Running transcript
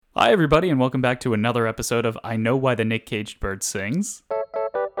Hi, everybody, and welcome back to another episode of I Know Why the Nick Caged Bird Sings,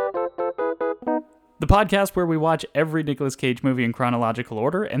 the podcast where we watch every Nicolas Cage movie in chronological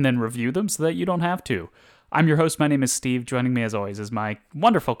order and then review them so that you don't have to. I'm your host. My name is Steve. Joining me, as always, is my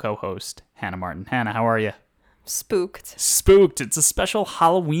wonderful co-host, Hannah Martin. Hannah, how are you? Spooked. It's a special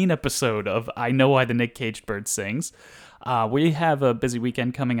Halloween episode of I Know Why the Nick Caged Bird Sings. We have a busy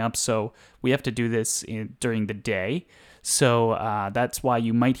weekend coming up, so we have to do this during the day. So that's why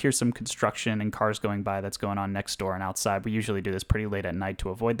you might hear some construction and cars going by that's going on next door and outside. We usually do this pretty late at night to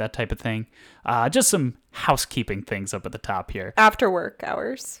avoid that type of thing. Just some housekeeping things up at the top here. After work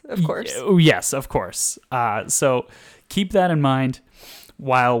hours, of course. Yes, of course. So keep that in mind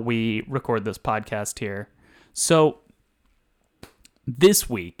while we record this podcast here. So this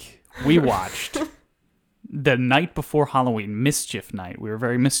week we watched the night before Halloween, Mischief Night. We were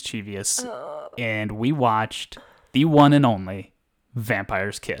very mischievous, and we watched the one and only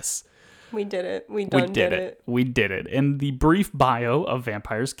Vampire's Kiss. We did it. We did it. We did it. And the brief bio of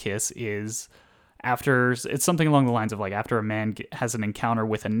Vampire's Kiss is it's something along the lines of like after a man has an encounter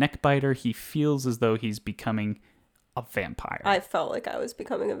with a neckbiter, he feels as though he's becoming a vampire. I felt like I was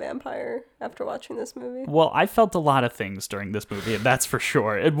becoming a vampire after watching this movie. Well, I felt a lot of things during this movie, and that's for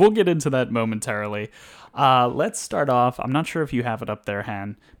sure. And we'll get into that momentarily. Let's start off. I'm not sure if you have it up there,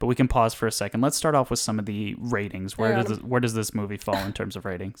 Han, but we can pause for a second. Let's start off with some of the ratings. Where does this movie fall in terms of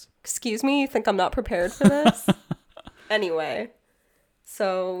ratings? Excuse me? You think I'm not prepared for this? Anyway,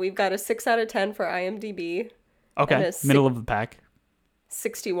 so we've got a 6 out of 10 for IMDb. Okay, middle of the pack.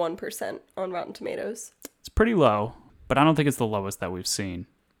 61% on Rotten Tomatoes. It's pretty low, but I don't think it's the lowest that we've seen.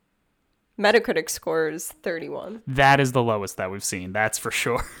 Metacritic score is 31. That is the lowest that we've seen. That's for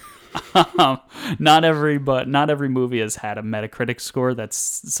sure. Not every movie has had a Metacritic score that's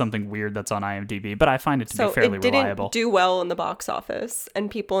something weird that's on IMDb, but I find it to be fairly reliable. It didn't do well in the box office, and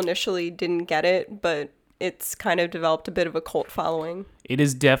people initially didn't get it, but it's kind of developed a bit of a cult following. It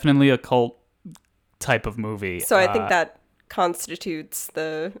is definitely a cult type of movie. So I think that constitutes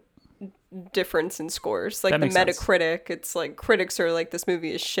the difference in scores. Like the Metacritic, it's like critics are like, this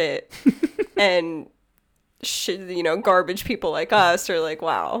movie is shit. And garbage people like us are like,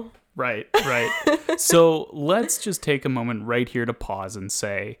 wow. Right. So let's just take a moment right here to pause and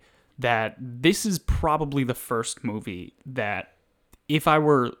say that this is probably the first movie that if I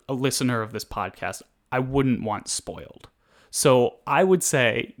were a listener of this podcast, I wouldn't want spoiled. So I would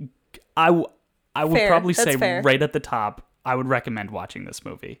say, I would probably say right at the top, I would recommend watching this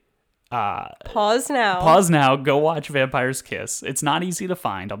movie. Pause now. Go watch Vampire's Kiss. It's not easy to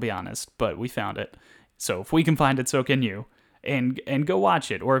find, I'll be honest, but we found it. So if we can find it, so can you. And go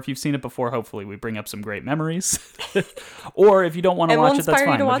watch it. Or if you've seen it before, hopefully we bring up some great memories. Or if you don't want to watch it, that's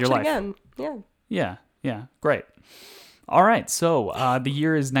fine. Live your life. Again. Yeah. Yeah. Great. All right. So the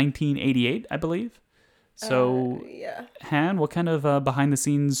year is 1988, I believe. So, Han, what kind of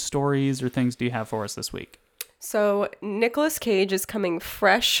behind-the-scenes stories or things do you have for us this week? So Nicolas Cage is coming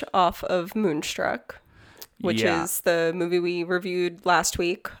fresh off of Moonstruck, which is the movie we reviewed last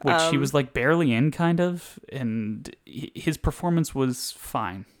week. Which he was like barely in, kind of, and his performance was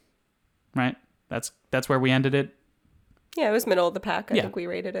fine, right? That's where we ended it. Yeah, it was middle of the pack. I think we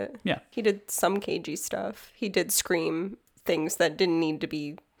rated it. Yeah. He did some cagey stuff. He did scream things that didn't need to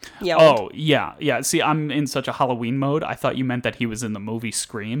be yelled. Oh, yeah. See, I'm in such a Halloween mode. I thought you meant that he was in the movie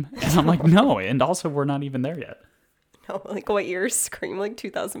Scream. And I'm like, no. And also, we're not even there yet. No, like what year is Scream? Like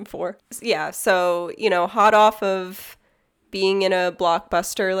 2004. Yeah, so, hot off of being in a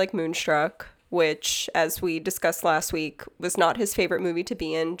blockbuster like Moonstruck, which, as we discussed last week, was not his favorite movie to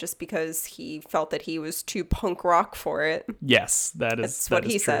be in just because he felt that he was too punk rock for it. Yes, that's what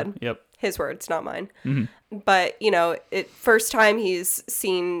he said. Yep. His words, not mine. Mm-hmm. But, first time he's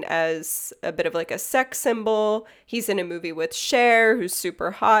seen as a bit of like a sex symbol. He's in a movie with Cher, who's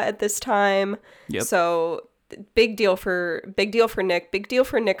super hot at this time. Yep. So big deal for Nick, big deal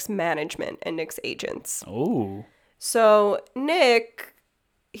for Nick's management and Nick's agents. Oh. So Nick,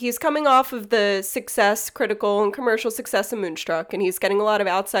 he's coming off of the critical and commercial success of Moonstruck, and he's getting a lot of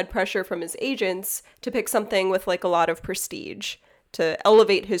outside pressure from his agents to pick something with like a lot of prestige to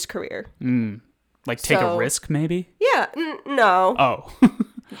elevate his career. Like take a risk, maybe? Yeah, no. Oh.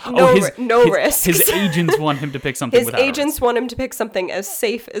 No risks. His agents want him to pick something without want him to pick something as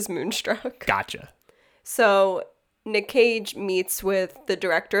safe as Moonstruck. Gotcha. So Nick Cage meets with the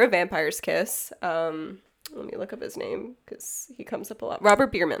director of Vampire's Kiss. Let me look up his name because he comes up a lot.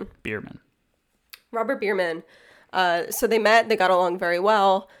 Robert Bierman. Robert Bierman. So they met. They got along very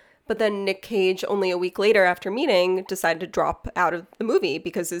well. But then Nick Cage, only a week later after meeting, decided to drop out of the movie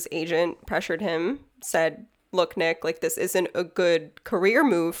because his agent pressured him, said, look, Nick, like this isn't a good career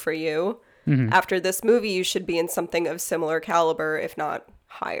move for you. After this movie, you should be in something of similar caliber, if not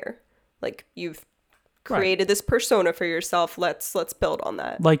higher. Like you've created this persona for yourself. Let's build on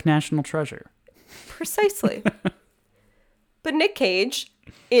that. Like National Treasure. Precisely. But Nick Cage,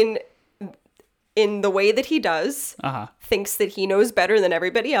 in the way that he does, thinks that he knows better than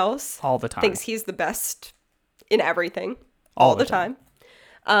everybody else. All the time. Thinks he's the best in everything. All the time.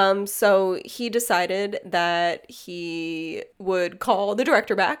 So he decided that he would call the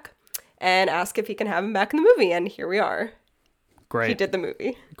director back and ask if he can have him back in the movie. And here we are. Great. He did the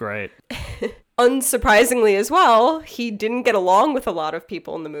movie. Great. Unsurprisingly as well, he didn't get along with a lot of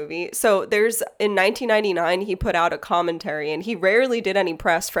people in the movie. So in 1999, he put out a commentary, and he rarely did any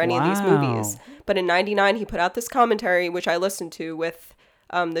press for any of these movies. But in 99, he put out this commentary, which I listened to with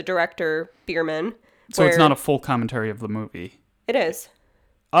the director, Bierman. So it's not a full commentary of the movie. It is.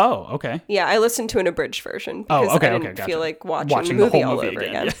 Oh, okay. Yeah, I listened to an abridged version because I didn't feel like watching the movie all over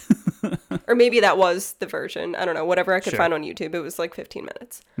again. Yeah. Or maybe that was the version. I don't know. Whatever I could find on YouTube. It was like 15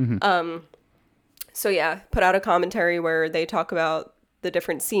 minutes. So yeah, put out a commentary where they talk about the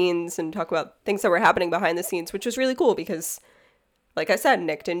different scenes and talk about things that were happening behind the scenes, which was really cool because, like I said,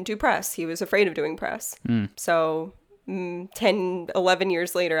 Nick didn't do press. He was afraid of doing press. So 10, 11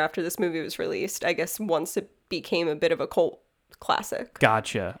 years later after this movie was released, I guess once it became a bit of a cult classic.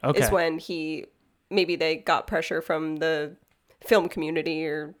 Gotcha. Okay. Is when maybe they got pressure from the film community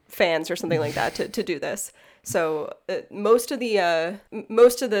or fans or something like that to do this. So most of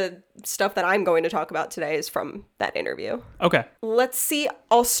the stuff that I'm going to talk about today is from that interview. Okay. Let's see.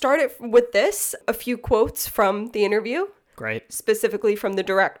 I'll start it with this. A few quotes from the interview. Great. Specifically from the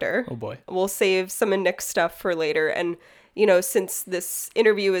director. Oh boy. We'll save some of Nick's stuff for later. And, since this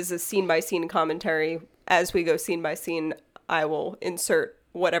interview is a scene-by-scene commentary, as we go scene by scene, I will insert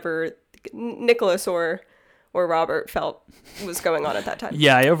whatever Nicholas or Robert felt was going on at that time.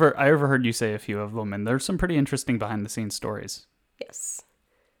 Yeah, I overheard you say a few of them, and there's some pretty interesting behind-the-scenes stories. Yes.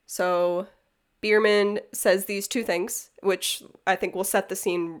 So Bierman says these two things, which I think will set the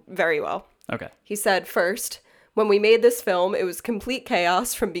scene very well. Okay. He said, first, when we made this film, it was complete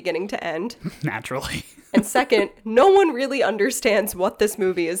chaos from beginning to end. Naturally. And second, no one really understands what this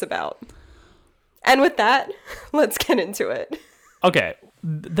movie is about. And with that, let's get into it. Okay.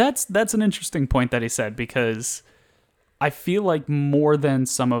 That's an interesting point that he said, because I feel like more than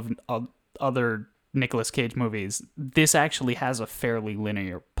some of other Nicolas Cage movies, this actually has a fairly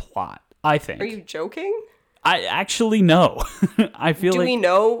linear plot, I think. Are you joking? I actually know. I feel like... Do we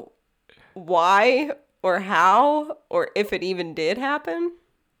know why or how or if it even did happen?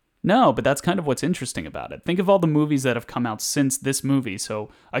 No, but that's kind of what's interesting about it. Think of all the movies that have come out since this movie. So,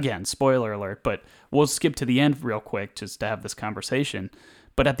 again, spoiler alert, but we'll skip to the end real quick just to have this conversation.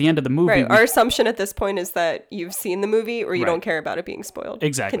 But at the end of the movie... Right, our assumption at this point is that you've seen the movie or you don't care about it being spoiled.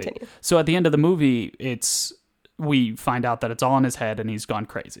 Exactly. Continue. So at the end of the movie, we find out that it's all in his head and he's gone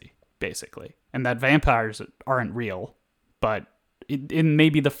crazy, basically. And that vampires aren't real, but in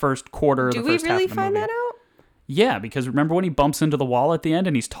maybe the first quarter of the first half of the movie... Do we really find that out? Yeah, because remember when he bumps into the wall at the end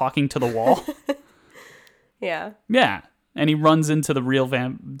and he's talking to the wall? Yeah. Yeah, and he runs into the real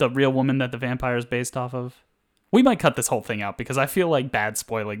woman that the vampire is based off of. We might cut this whole thing out because I feel like bad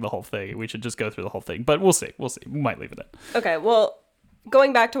spoiling the whole thing. We should just go through the whole thing, but we'll see. We might leave it in. Okay, well,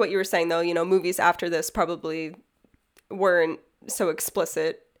 going back to what you were saying though, movies after this probably weren't so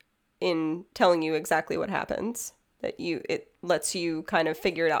explicit in telling you exactly what happens that it lets you kind of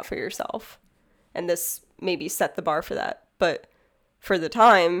figure it out for yourself. And this maybe set the bar for that. But for the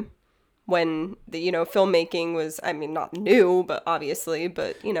time when the, filmmaking was, I mean, not new, but obviously,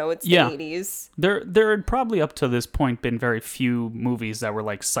 but, it's the 80s. There had probably up to this point been very few movies that were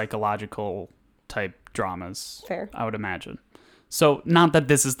like psychological type dramas. Fair. I would imagine. So not that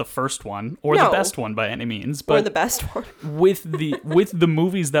this is the first one or the best one by any means, but or the best one. with the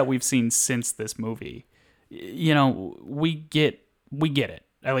movies that we've seen since this movie, we get it.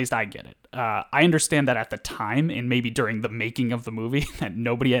 At least I get it. I understand that at the time, and maybe during the making of the movie, that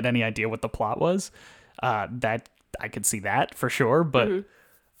nobody had any idea what the plot was. That I could see that for sure, but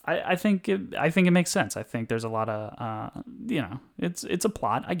I think it makes sense. I think there's a lot of it's a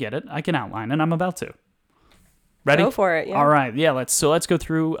plot. I get it. I can outline, and I'm about to. Ready? Go for it. Yeah. All right. Yeah. Let's go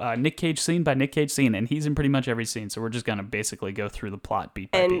through Nick Cage scene by Nick Cage scene, and he's in pretty much every scene. So we're just gonna basically go through the plot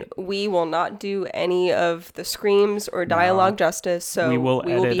beat by beat. And we will not do any of the screams or dialogue justice. So we will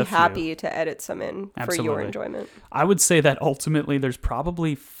be happy to edit some in for your enjoyment. I would say that ultimately there's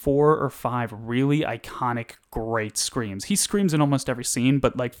probably 4 or 5 really iconic, great screams. He screams in almost every scene,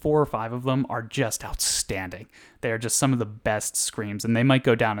 but like 4 or 5 of them are just outstanding. outstanding. They are just some of the best screams, and they might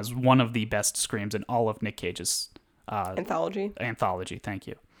go down as one of the best screams in all of Nick Cage's Anthology. Thank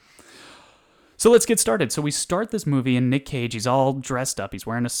you. So let's get started. So we start this movie, and Nick Cage, he's all dressed up. He's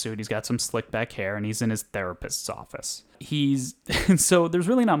wearing a suit. He's got some slick back hair, and he's in his therapist's office. So there's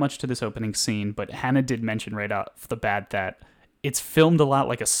really not much to this opening scene, but Hannah did mention right off the bat that it's filmed a lot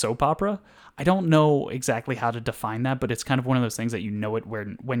like a soap opera. I don't know exactly how to define that, but it's kind of one of those things that you know it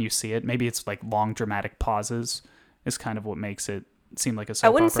when you see it. Maybe it's like long dramatic pauses is kind of what makes it seem like a soap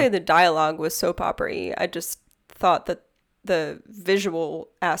opera. I wouldn't say the dialogue was soap opera-y. I just thought that the visual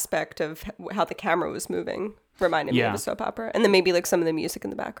aspect of how the camera was moving reminded me of a soap opera. And then maybe like some of the music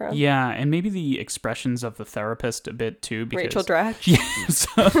in the background. Yeah, and maybe the expressions of the therapist a bit too. Because, Rachel Dratch. Yeah,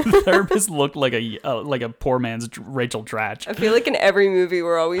 so the therapist looked like a poor man's Rachel Dratch. I feel like in every movie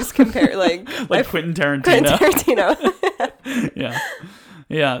we're always comparing like Quentin Tarantino. Quentin Tarantino. Yeah.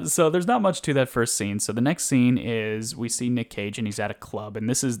 Yeah, so there's not much to that first scene. So the next scene is we see Nick Cage, and he's at a club, and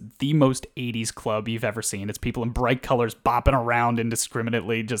this is the most 80s club you've ever seen. It's people in bright colors bopping around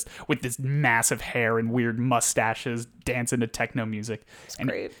indiscriminately, just with this massive hair and weird mustaches, dancing to techno music. It's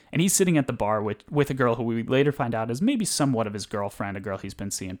great. And he's sitting at the bar with a girl who we later find out is maybe somewhat of his girlfriend, a girl he's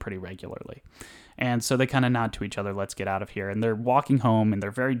been seeing pretty regularly. And so they kind of nod to each other, let's get out of here. And they're walking home, and they're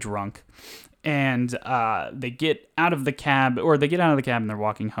very drunk. And they get out of the cab, and they're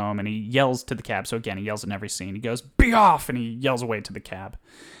walking home, and he yells to the cab. So again, he yells in every scene. He goes, "Be off!" And he yells away to the cab.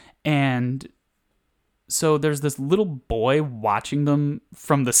 And so there's this little boy watching them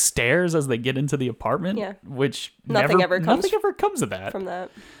from the stairs as they get into the apartment. Yeah. Which nothing ever comes of that. From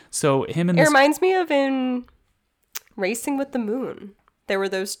that. So him and it reminds me of in Racing with the Moon. There were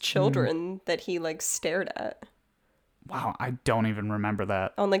those children that he like stared at. Wow, I don't even remember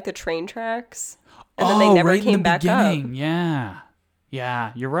that. On like the train tracks. And then they never came back up. Yeah.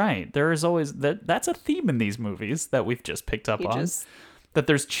 Yeah, you're right. There is always that's a theme in these movies that we've just picked up on. That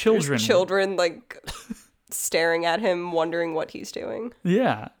there's children. There's children like staring at him, wondering what he's doing.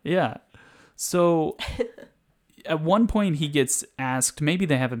 Yeah, yeah. So at one point he gets asked, maybe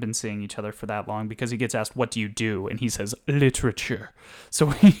they haven't been seeing each other for that long, because he gets asked, "What do you do?" And he says, "Literature." So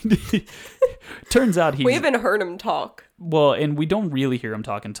he turns out we haven't heard him talk. Well, and we don't really hear him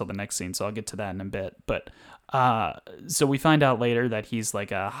talk until the next scene, so I'll get to that in a bit. But so we find out later that he's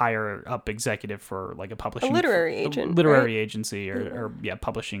like a higher up executive for like a publishing literary agency or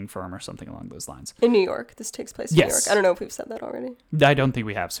publishing firm or something along those lines. In New York. This takes place in New York. I don't know if we've said that already. I don't think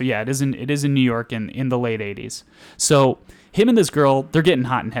we have. So yeah, it is in New York in the late 80s. So him and this girl, they're getting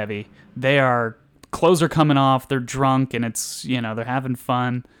hot and heavy. Clothes are coming off, they're drunk, and it's, they're having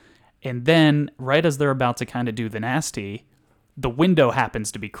fun. And then right as they're about to kind of do the nasty, the window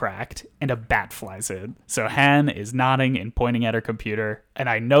happens to be cracked and a bat flies in. So Han is nodding and pointing at her computer. And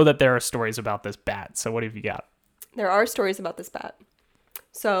I know that there are stories about this bat. So what have you got? There are stories about this bat.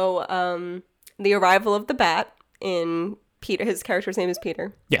 So the arrival of the bat in Peter, his character's name is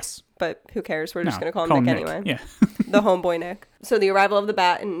Peter. Yes. But who cares? We're just going to call him Nick anyway. Yeah. The homeboy Nick. So the arrival of the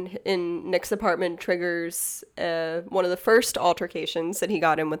bat in Nick's apartment triggers one of the first altercations that he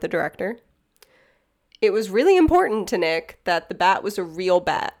got in with the director. It was really important to Nick that the bat was a real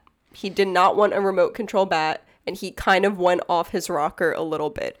bat. He did not want a remote control bat, and he kind of went off his rocker a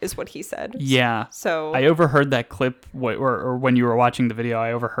little bit, is what he said. Yeah. So I overheard that clip, or when you were watching the video,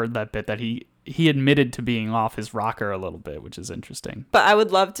 I overheard that bit that he admitted to being off his rocker a little bit, which is interesting. But I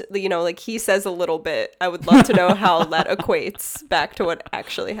would love to, like he says a little bit. I would love to know how that equates back to what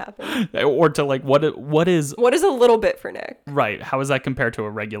actually happened. Or to like what is a little bit for Nick? Right. How is that compared to a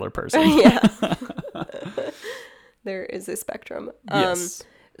regular person? Yeah. There is a spectrum. Yes.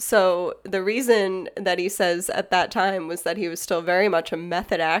 So the reason that he says at that time was that he was still very much a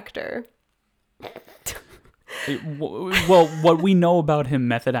method actor. Well, what we know about him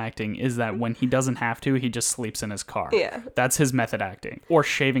method acting is that when he doesn't have to, he just sleeps in his car. Yeah. That's his method acting. Or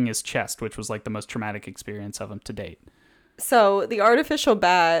shaving his chest, which was like the most traumatic experience of him to date. So the artificial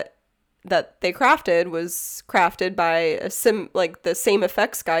bat that they crafted was crafted by the same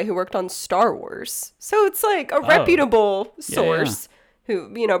effects guy who worked on Star Wars. So it's like a reputable source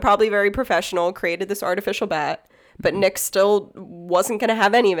who, probably very professional, created this artificial bat. But Nick still wasn't going to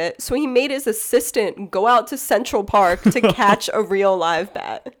have any of it. So he made his assistant go out to Central Park to catch a real live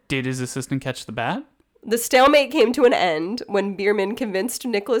bat. Did his assistant catch the bat? The stalemate came to an end when Bierman convinced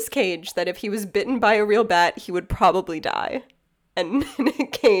Nicolas Cage that if he was bitten by a real bat, he would probably die. And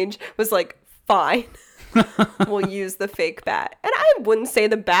Nick Cage was like, fine, we'll use the fake bat. And I wouldn't say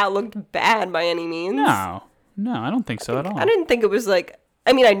the bat looked bad by any means. No, I don't think so at all. I didn't think it was like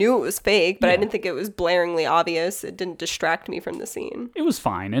I mean, I knew it was fake, but I Yeah. didn't think it was blaringly obvious. It didn't distract me from the scene. It was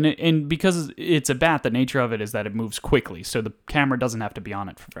fine, and because it's a bat, the nature of it is that it moves quickly, so the camera doesn't have to be on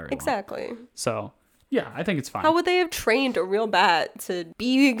it for very long. Exactly. So, yeah, I think it's fine. How would they have trained a real bat to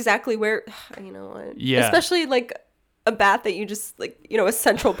be exactly where, you know what? Yeah. Especially like a bat that you just like, you know, a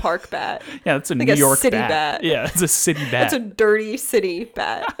Central Park bat. Yeah, it's a Like New a York city bat. bat. Yeah, it's a city bat. It's a dirty city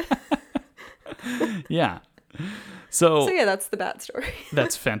bat. Yeah. So So yeah, that's the bat story.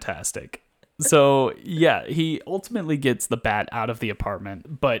 that's fantastic. So, yeah, he ultimately gets the bat out of the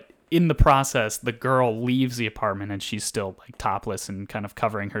apartment, but in the process, the girl leaves the apartment and she's still like topless and kind of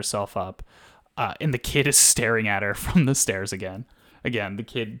covering herself up. And the kid is staring at her from the stairs again. Again, the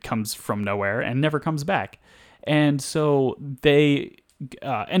kid comes from nowhere and never comes back. And so they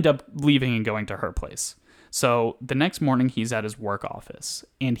end up leaving and going to her place. So the next morning, he's at his work office.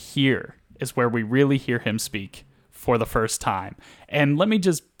 And here is where we really hear him speak for the first time. And let me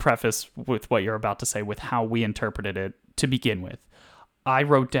just preface with what you're about to say with how we interpreted it to begin with. I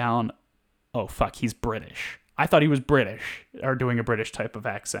wrote down, oh, fuck, he's British. I thought he was British or doing a British type of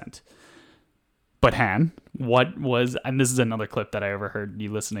accent. But Han, what was, and this is another clip that I overheard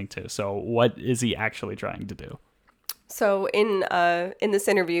you listening to. So what is he actually trying to do? So in this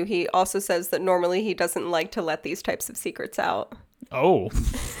interview, he also says that normally he doesn't like to let these types of secrets out. Oh,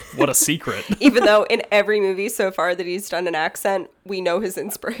 what a secret. Even though in every movie so far that he's done an accent, we know his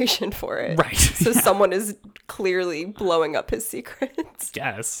inspiration for it. Right. So someone is clearly blowing up his secrets.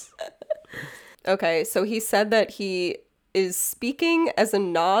 Yes. Okay, so he said that he is speaking as a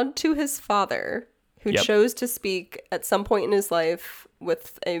nod to his father, who Yep. chose to speak at some point in his life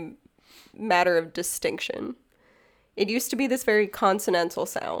with a matter of distinction. It used to be this very consonantal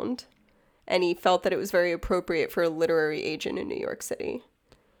sound, and he felt that it was very appropriate for a literary agent in New York City.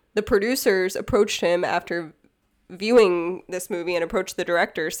 The producers approached him after viewing this movie and approached the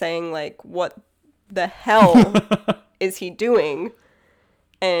director saying, like, what the hell is he doing?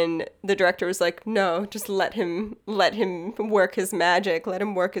 And the director was like, no, just let him work his magic. Let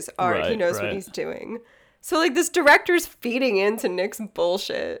him work his art. He Right, knows right. what he's doing. So, like, this director's feeding into Nick's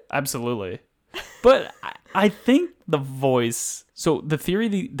bullshit. Absolutely. But I think the voice. So the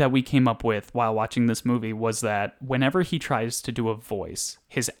theory that we came up with while watching this movie was that whenever he tries to do a voice,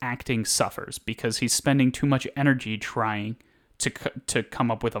 his acting suffers because he's spending too much energy trying to come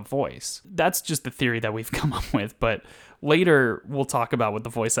up with a voice. That's just the theory that we've come up with. But later we'll talk about what the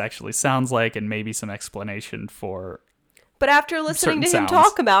voice actually sounds like and maybe some explanation for. But after listening to Certain him sounds.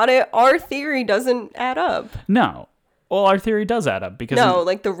 talk about it, our theory doesn't add up. No. Well, our theory does add up because No,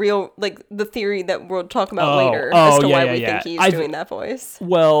 like the theory that we'll talk about Oh, later oh, as to yeah, why yeah, we yeah. think he's I've- doing that voice.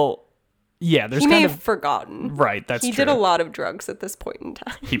 well, yeah, there's He may kind have of forgotten. right. That's He true. did a lot of drugs at this point in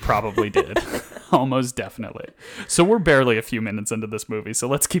time. He probably did. Almost definitely. So we're barely a few minutes into this movie, so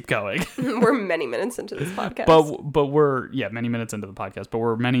let's keep going. We're many minutes into this podcast. But we're many minutes into the podcast, but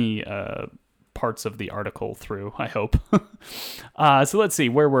we're many parts of the article through, I hope. So let's see,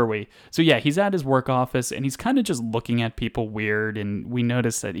 where were we? So yeah, he's at his work office and he's kind of just looking at people weird, and we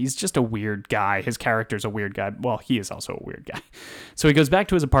notice that he's just a weird guy. His character's a weird guy. Well, he is also a weird guy. So he goes back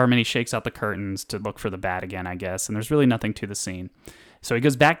to his apartment, he shakes out the curtains to look for the bat again, I guess, and there's really nothing to the scene. So he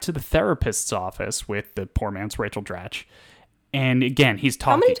goes back to the therapist's office with the poor man's Rachel Dratch. And again, he's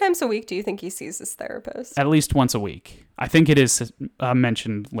How talking many times a week do you think he sees his therapist? at least once a week. I think it is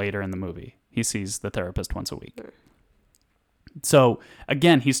mentioned later in the movie. He sees the therapist once a week. So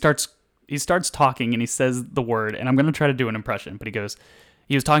again, he starts talking and he says the word, and I'm going to try to do an impression, but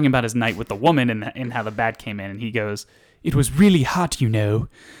he was talking about his night with the woman and how the bat came in, and he goes, "It was really hot, you know."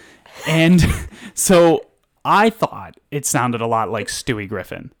 And so I thought it sounded a lot like Stewie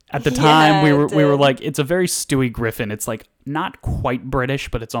Griffin. At the time, Yeah, we were it did. like, it's a very Stewie Griffin. It's like not quite British,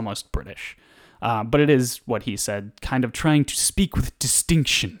 but it's almost British. But it is what he said, kind of trying to speak with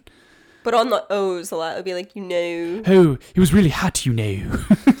distinction. But on the O's a lot, it would be like, you know. Oh, it was really hot, you know.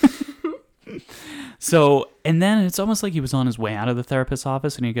 So, and then it's almost like he was on his way out of the therapist's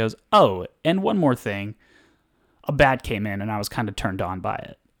office, and he goes, "Oh, and one more thing. A bat came in, and I was kind of turned on by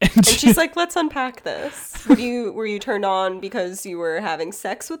it." And she's like, let's unpack this. Were you turned on because you were having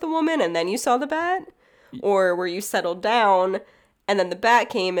sex with a woman and then you saw the bat? Or were you settled down and then the bat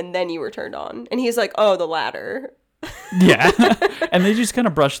came and then you were turned on? And he's like, oh, the latter. Yeah. And they just kind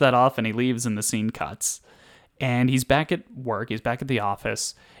of brush that off, and he leaves, and the scene cuts. And he's back at work. He's back at the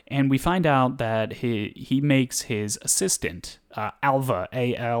office. And we find out that he makes his assistant, Alva,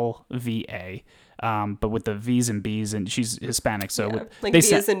 A-L-V-A, but with the V's and B's, and she's Hispanic. So Yeah. with, Like they B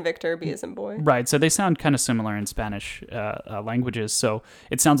sa- as in Victor, B as in boy. Right. So they sound kind of similar in Spanish languages. So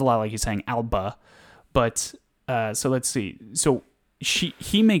it sounds a lot like he's saying Alba. But so let's see. So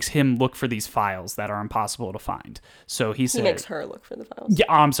he makes him look for these files that are impossible to find. So he makes her look for the files. Yeah,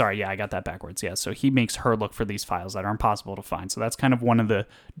 I'm sorry. Yeah, I got that backwards. Yeah, so he makes her look for these files that are impossible to find. So that's kind of one of the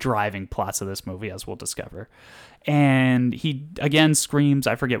driving plots of this movie, as we'll discover. And he, again, screams,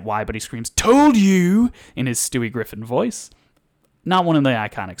 I forget why, but he screams, "Told you!" in his Stewie Griffin voice. Not one of the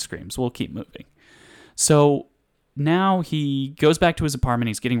iconic screams. We'll keep moving. So now he goes back to his apartment.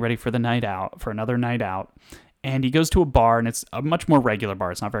 He's getting ready for another night out. And he goes to a bar, and it's a much more regular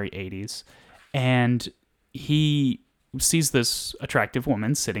bar. It's not very 80s. And he sees this attractive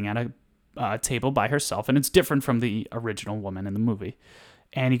woman sitting at a table by herself, and it's different from the original woman in the movie.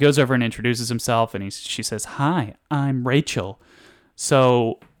 And he goes over and introduces himself, and she says, "Hi, I'm Rachel."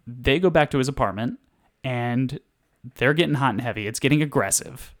 So they go back to his apartment, and they're getting hot and heavy. It's getting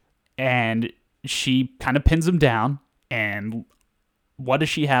aggressive. And she kind of pins him down, and what does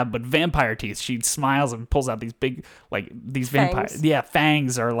she have but vampire teeth? She smiles and pulls out these big, these vampire,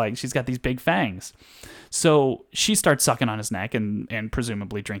 fangs are she's got these big fangs. So she starts sucking on his neck and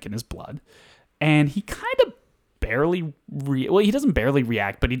presumably drinking his blood. And he kind of barely, he doesn't barely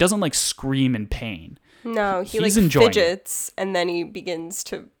react, but he doesn't scream in pain. No, he he's fidgets and then he begins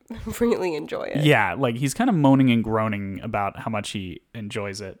to really enjoy it. Yeah, he's kind of moaning and groaning about how much he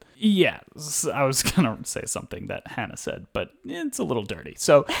enjoys it. Yeah, I was going to say something that Hannah said, but it's a little dirty.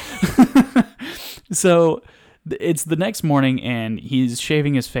 So, it's the next morning, and he's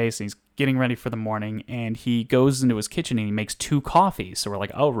shaving his face, and he's getting ready for the morning, and he goes into his kitchen, and he makes 2 coffees. So we're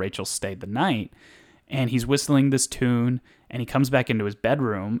like, oh, Rachel stayed the night. And he's whistling this tune, and he comes back into his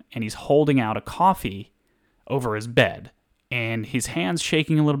bedroom, and he's holding out a coffee over his bed. And his hand's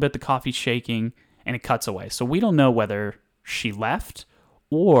shaking a little bit, the coffee's shaking, and it cuts away. So we don't know whether she left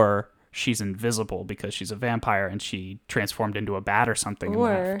or she's invisible because she's a vampire and she transformed into a bat or something.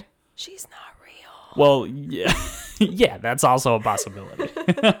 Or and left. She's not real. Well, yeah, yeah, that's also a possibility.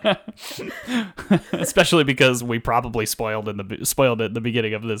 Especially because we probably spoiled it at the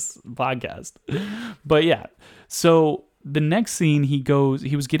beginning of this podcast. But yeah, so the next scene, he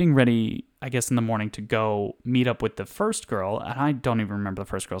was getting ready, I guess, in the morning to go meet up with the first girl. And I don't even remember the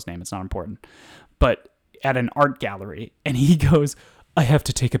first girl's name. It's not important. But at an art gallery. And he goes, "I have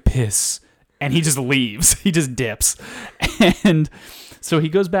to take a piss." And he just leaves. He just dips. And so he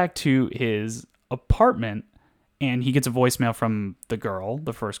goes back to his apartment, and he gets a voicemail from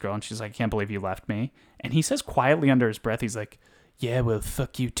the first girl. And she's like, "I can't believe you left me." And he says quietly under his breath, he's like, "Yeah, well,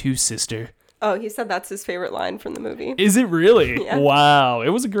 fuck you too, sister." Oh, he said that's his favorite line from the movie. Is it really? Yeah. Wow. It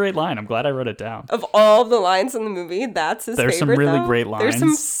was a great line. I'm glad I wrote it down. Of all the lines in the movie, that's his There's favorite. There's some really great lines.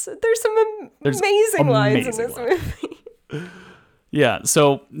 There's some amazing lines in this movie. Yeah.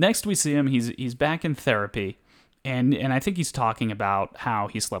 So next we see him. He's back in therapy. And I think he's talking about how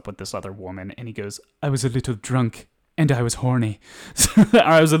he slept with this other woman. And he goes, "I was a little drunk. And I was horny."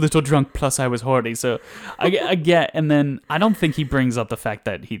 I was a little drunk, plus I was horny. So I get, and then I don't think he brings up the fact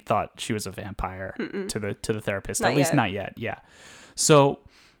that he thought she was a vampire to the therapist. At least not yet. Yeah. So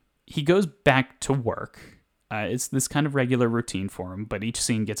he goes back to work. It's this kind of regular routine for him, but each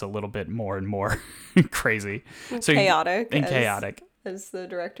scene gets a little bit more and more crazy. Chaotic. As the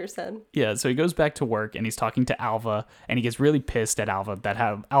director said. Yeah, so he goes back to work, and he's talking to Alva, and he gets really pissed at Alva that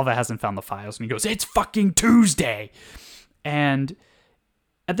Alva hasn't found the files, and he goes, "It's fucking Tuesday!" And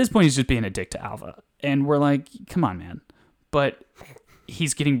at this point, he's just being a dick to Alva. And we're like, come on, man. But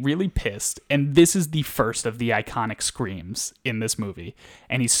he's getting really pissed, and this is the first of the iconic screams in this movie.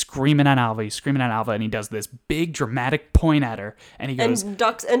 And he's screaming at Alva, and he does this big dramatic point at her, and he goes... And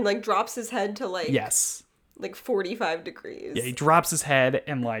ducks, and drops his head to Yes. 45 degrees. Yeah, he drops his head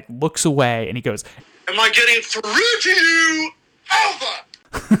and looks away, and he goes, "Am I getting through to you,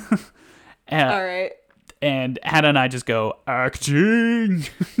 Alva?" All right. And Hannah and I just go, acting.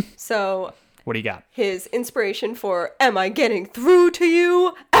 So... What do you got? His inspiration for "Am I getting through to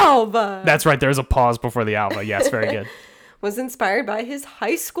you, Alva?" That's right, there's a pause before the Alva. Yes, very good. Was inspired by his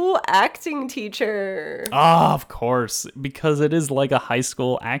high school acting teacher. Oh, of course, because it is like a high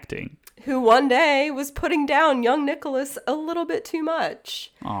school acting. Who one day was putting down young Nicholas a little bit too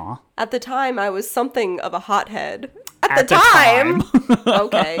much. Aw. At the time, I was something of a hothead. At the time.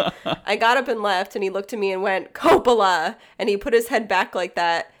 Okay. I got up and left, and he looked at me and went, "Coppola!" And he put his head back like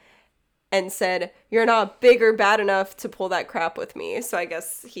that and said, "You're not big or bad enough to pull that crap with me." So I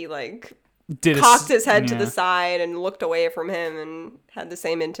guess he cocked his head to the side and looked away from him and had the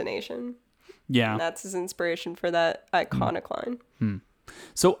same intonation. Yeah. And that's his inspiration for that iconic line.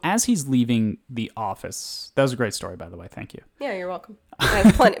 So as he's leaving the office, that was a great story, by the way. Thank you. Yeah, you're welcome. I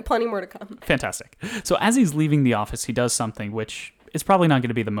have plenty more to come. Fantastic. So as he's leaving the office, he does something which is probably not going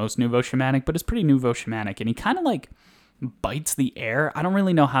to be the most nouveau shamanic, but it's pretty nouveau shamanic. And he kind of bites the air. I don't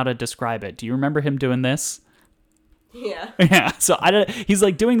really know how to describe it. Do you remember him doing this? Yeah. Yeah, so I don't. He's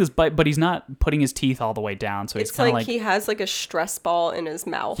like doing this bite, but he's not putting his teeth all the way down. So he's It's kind of like he has like a stress ball in his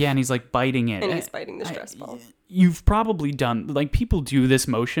mouth. yeah, and he's like biting it. And he's biting the stress ball. You've probably done like people do this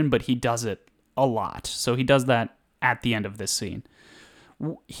motion, but he does it a lot. So he does that at the end of this scene.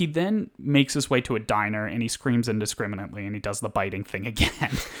 He then makes his way to a diner and he screams indiscriminately and he does the biting thing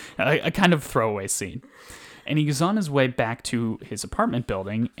again, a kind of throwaway scene. And he's on his way back to his apartment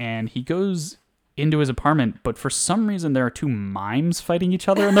building and he goes into his apartment, but for some reason there are two mimes fighting each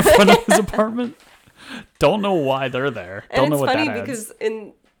other in the front of his apartment. Don't know why they're there. Don't And know it's what funny that adds. because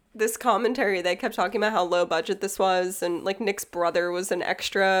in this commentary, they kept talking about how low budget this was, and like Nick's brother was an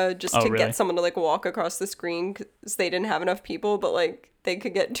extra just to really? get someone to like walk across the screen because they didn't have enough people, but like they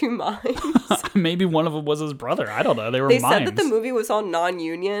could get two mimes. Maybe one of them was his brother. I don't know. They were They mimes. said that the movie was all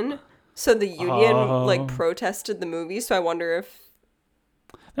non-union, so the union like protested the movie. So I wonder if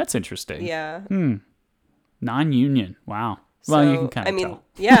That's interesting. yeah. Non-union. Wow. Well, you So, can kind of I mean, tell.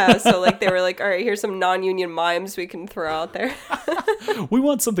 yeah. So like they were like, all right, here's some non-union mimes we can throw out there. We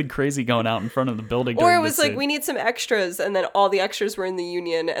want something crazy going out in front of the building. Or during it was this like, scene. we need some extras, and then all the extras were in the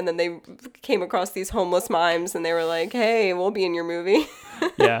union, and then they came across these homeless mimes, and they were like, hey, we'll be in your movie.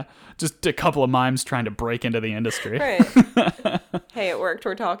 Yeah, just a couple of mimes trying to break into the industry. Right. Hey, it worked.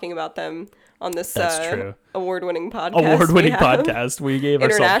 We're talking about them on this That's true. award-winning podcast. Award-winning we have. podcast. We gave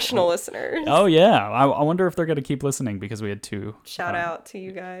International ourselves. listeners. Oh yeah, I wonder if they're gonna keep listening because we had two. Shout out to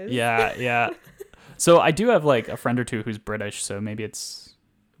you guys. Yeah. So I do have like a friend or two who's British, so maybe it's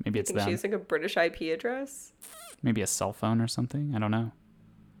I think them. she has like a British IP address. Maybe a cell phone or something. I don't know.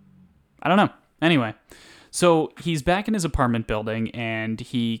 Anyway, so he's back in his apartment building and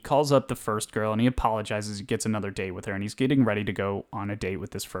he calls up the first girl and he apologizes. He gets another date with her and he's getting ready to go on a date with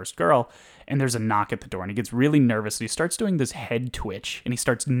this first girl. And there's a knock at the door and he gets really nervous. He starts doing this head twitch and he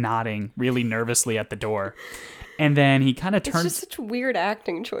starts nodding really nervously at the door. And then he kind of It's turns. just such weird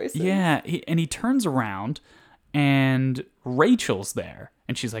acting choices. Yeah, and he turns around, and Rachel's there,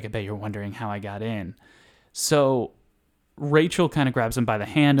 and she's like, "I bet you're wondering how I got in." So Rachel kind of grabs him by the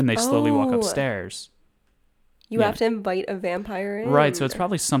hand, and they slowly walk Oh. upstairs. You Yeah. have to invite a vampire in. Right, so it's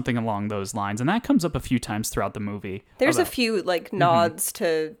probably something along those lines, and that comes up a few times throughout the movie. There's a about few like nods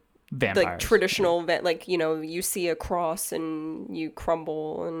to vampires. like traditional like you see a cross and you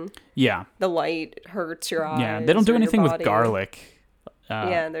crumble and Yeah, the light hurts your eyes. yeah. They don't do or your anything with body. garlic.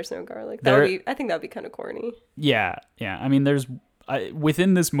 Yeah, there's no garlic. there- I think that'd be kind of corny. Yeah. I mean, there's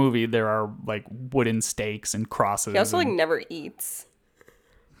within this movie there are like wooden stakes and crosses. He also like and- never eats.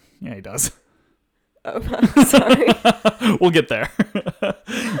 yeah, he does. Oh, sorry. We'll get there.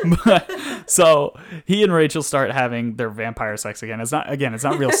 So he and Rachel start having their vampire sex again. It's not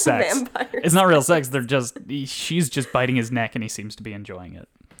real sex. Vampire It's not real sex. She's just biting his neck and he seems to be enjoying it.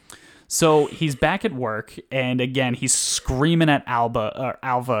 So he's back at work and again he's screaming at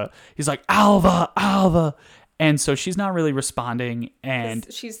Alva. He's like, Alva. And so she's not really responding and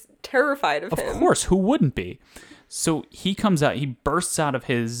She's terrified of of him. course, who wouldn't be? So he comes out, he bursts out of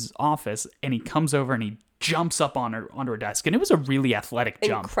his office and he comes over and he jumps up onto her desk. And it was a really athletic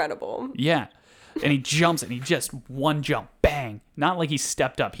jump. Incredible. Yeah. And he jumps and he just one jump, bang. Not like he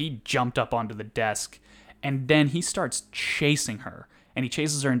stepped up. He jumped up onto the desk and then he starts chasing her. And he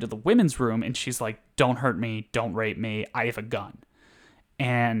chases her into the women's room and she's like, "Don't hurt me. Don't rape me. I have a gun."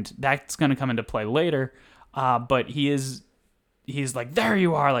 And that's going to come into play later. But he's like, "There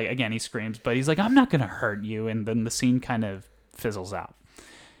you are." Like, again, he screams, but he's like, "I'm not going to hurt you." And then the scene kind of fizzles out.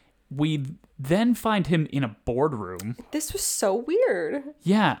 We then find him in a boardroom. This was so weird.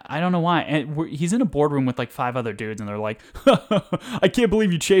 Yeah, I don't know why. And he's in a boardroom with like 5 other dudes, and they're like, "I can't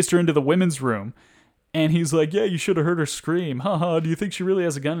believe you chased her into the women's room." And he's like, "Yeah, you should have heard her scream. Haha, do you think she really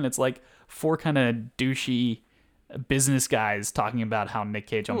has a gun?" And it's like 4 kind of douchey business guys talking about how Nick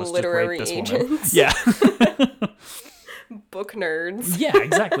Cage almost Literary just raped this woman. agents. Yeah. Book nerds. Yeah,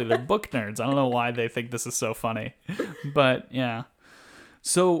 exactly. They're book nerds. I don't know why they think this is so funny. But yeah.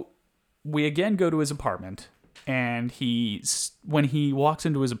 So we again go to his apartment. And when he walks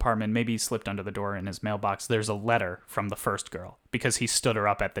into his apartment, maybe he slipped under the door in his mailbox, there's a letter from the first girl because he stood her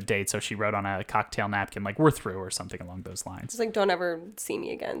up at the date. So she wrote on a cocktail napkin, like, "We're through," or something along those lines. It's like, don't ever see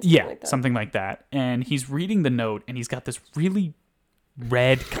me again. Yeah, like that. something like that. And he's reading the note and he's got this really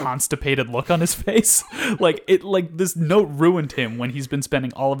red, constipated look on his face. like this note ruined him when he's been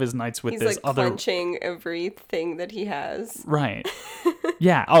spending all of his nights with He's this like other. clenching everything that he has. Right.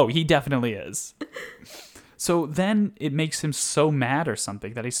 Yeah. Oh, he definitely is. So then it makes him so mad or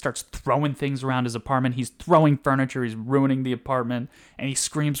something that he starts throwing things around his apartment. He's throwing furniture. He's ruining the apartment. And he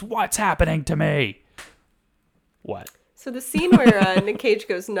screams, "What's happening to me?" What? So the scene where Nick Cage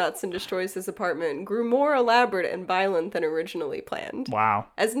goes nuts and destroys his apartment grew more elaborate and violent than originally planned. Wow.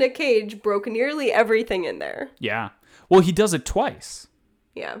 As Nick Cage broke nearly everything in there. Yeah. Well, he does it twice.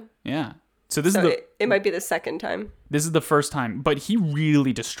 Yeah. Yeah. So this So is it might be the second time. this is the first time, but he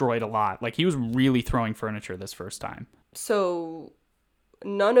really destroyed a lot. Like he was really throwing furniture this first time. So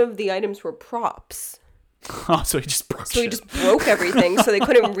none of the items were props. Oh, so he just broke So he shit. just broke everything, so they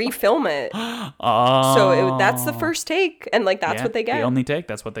couldn't refilm it. Oh. So that's the first take, and like that's Yeah, what they get. The only take,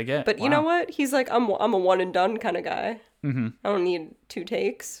 that's what they get. But you know what? He's like, I'm a one and done kind of guy. Mm-hmm. I don't need 2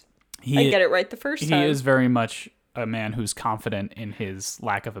 takes. I get it right the first time. He is very much a man who's confident in his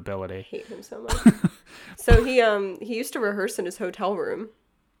lack of ability. I hate him so much. So he used to rehearse in his hotel room,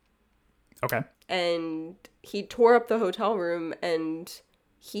 Okay. and he tore up the hotel room, and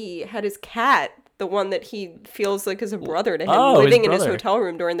he had his cat, the one that he feels like is a brother to him, living in his hotel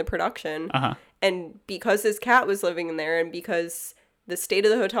room during the production. Uh-huh. And because his cat was living in there, and because the state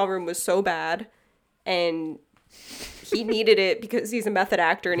of the hotel room was so bad, and he needed it because he's a method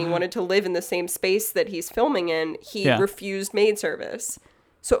actor and he wanted to live in the same space that he's filming in, he refused maid service.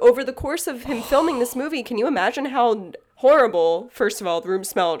 So over the course of him filming this movie, can you imagine how horrible, first of all, the room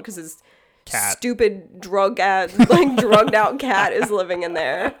smelled because his stupid drugged out cat is living in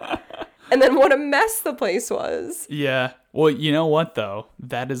there. And then what a mess the place was. Yeah. Well, you know what, though?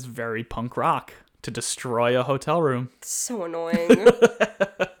 That is very punk rock to destroy a hotel room. So annoying.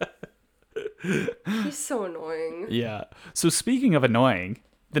 He's so annoying. Yeah. So speaking of annoying,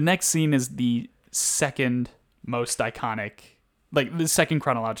 the next scene is the second most iconic, like the second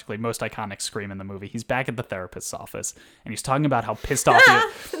chronologically most iconic scream in the movie. He's back at the therapist's office and he's talking about how pissed off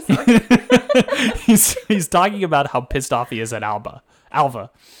he's talking about how pissed off he is at Alva.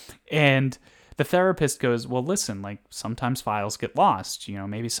 And the therapist goes, well, listen, like sometimes files get lost. You know,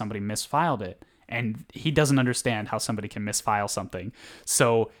 maybe somebody misfiled it. And he doesn't understand how somebody can misfile something.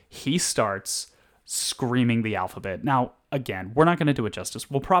 So he starts screaming the alphabet. Now, again, we're not going to do it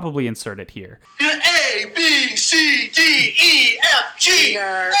justice. We'll probably insert it here. A, B, C, D, E, F, G, H,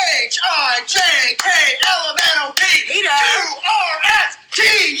 I, J, K, L, M, N, O, P, Q, R, S, T,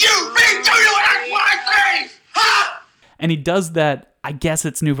 U, V, W, X, Y, Z. Ha! And he does that, I guess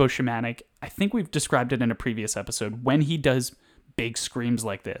it's nouveau shamanic. I think we've described it in a previous episode. When he does big screams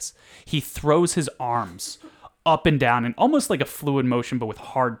like this, he throws his arms up and down in almost like a fluid motion, but with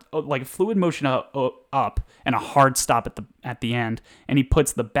like a fluid motion up and a hard stop at the end. And he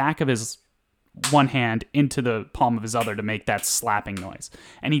puts the back of his one hand into the palm of his other to make that slapping noise.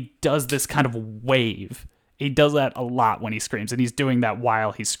 And he does this kind of wave. He does that a lot when he screams, and he's doing that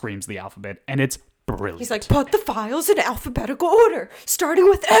while he screams the alphabet, and it's brilliant. He's like, put the files in alphabetical order, starting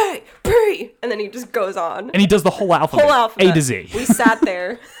with A, B, and then he just goes on. And he does the whole alphabet. A to Z. We sat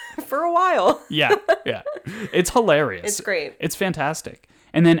there for a while. Yeah. It's hilarious. It's great. It's fantastic.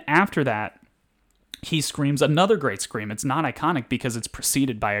 And then after that, he screams another great scream. It's not iconic because it's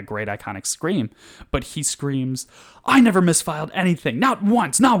preceded by a great iconic scream, but he screams, I never misfiled anything, not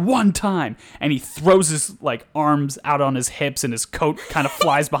once, not one time. And he throws his like arms out on his hips and his coat kind of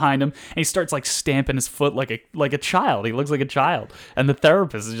flies behind him, and he starts like stamping his foot like a child. He looks like a child. And the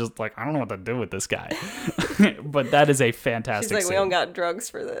therapist is just like, I don't know what to do with this guy. But that is a fantastic She's like, scene. we don't got drugs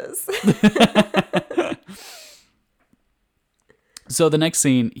for this. So the next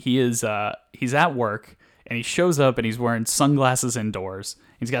scene, he's at work, and he shows up, and he's wearing sunglasses indoors.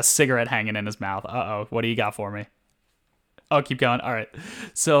 He's got a cigarette hanging in his mouth. Uh-oh, what do you got for me? Oh, keep going. All right.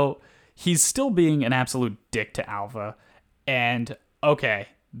 So he's still being an absolute dick to Alva. And, okay,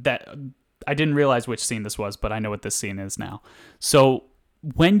 that I didn't realize which scene this was, but I know what this scene is now. So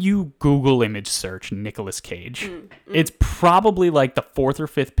when you Google image search Nicolas Cage, it's probably like the 4th or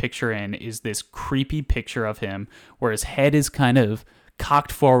 5th picture in is this creepy picture of him where his head is kind of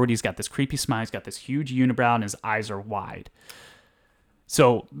cocked forward. He's got this creepy smile. He's got this huge unibrow and his eyes are wide.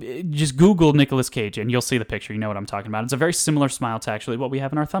 So just Google Nicolas Cage and you'll see the picture. You know what I'm talking about. It's a very similar smile to actually what we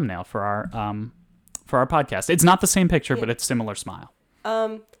have in our thumbnail for our podcast. It's not the same picture, but it's similar smile.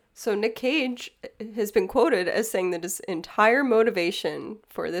 So Nick Cage has been quoted as saying that his entire motivation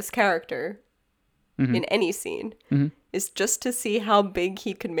for this character in any scene is just to see how big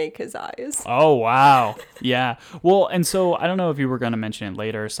he could make his eyes. Oh, wow. Yeah. Well, and so I don't know if you were going to mention it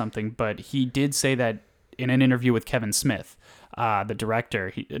later or something, but he did say that in an interview with Kevin Smith, the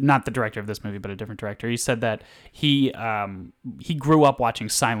director, not the director of this movie, but a different director. He said that he grew up watching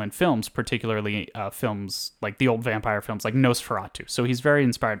silent films, particularly films like the old vampire films like Nosferatu. So he's very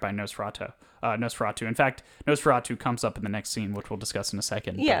inspired by Nosferatu. In fact, Nosferatu comes up in the next scene, which we'll discuss in a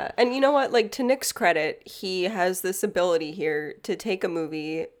second. Yeah, and you know what? Like, to Nick's credit, he has this ability here to take a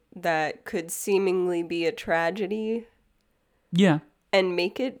movie that could seemingly be a tragedy Yeah. and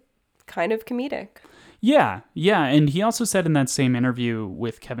make it kind of comedic. Yeah, yeah. And he also said in that same interview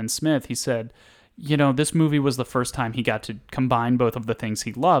with Kevin Smith, he said, you know, this movie was the first time he got to combine both of the things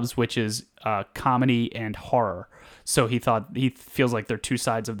he loves, which is comedy and horror. So he feels like they're two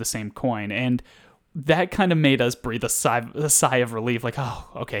sides of the same coin. And that kind of made us breathe a sigh of relief. Like, oh,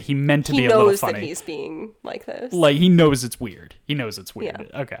 okay, he meant to be a little funny. He knows that he's being like this. Like, he knows it's weird. Yeah.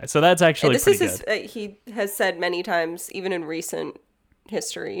 Okay, so that's actually pretty good. He has said many times, even in recent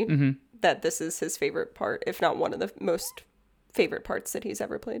history, that this is his favorite part, if not one of the most favorite parts that he's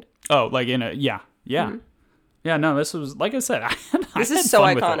ever played. Oh, like yeah. Yeah, no, this was, like I said, this is so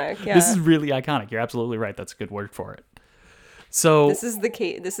iconic. Yeah. This is really iconic. You're absolutely right. That's a good word for it. So this is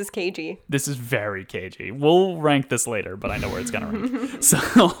cagey. This is very cagey. We'll rank this later, but I know where it's gonna rank.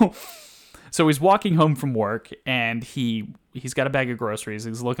 So he's walking home from work, and he's got a bag of groceries.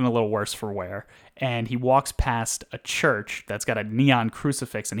 He's looking a little worse for wear, and he walks past a church that's got a neon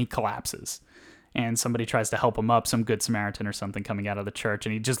crucifix, and he collapses. And somebody tries to help him up, some good Samaritan or something coming out of the church,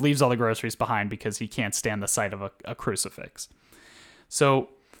 and he just leaves all the groceries behind because he can't stand the sight of a crucifix. So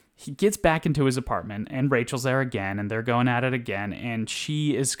he gets back into his apartment, and Rachel's there again, and they're going at it again, and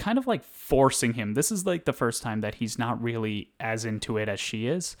she is kind of like forcing him. This is like the first time that he's not really as into it as she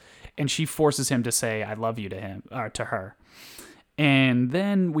is, and she forces him to say "I love you" to her. And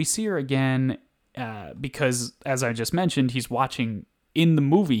then we see her again because, as I just mentioned, he's watching an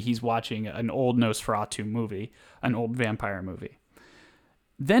old Nosferatu movie, an old vampire movie.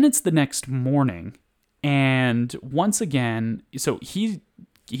 Then it's the next morning, and once again, so he's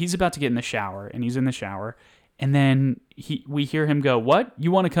about to get in the shower, and he's in the shower, and then we hear him go, "What?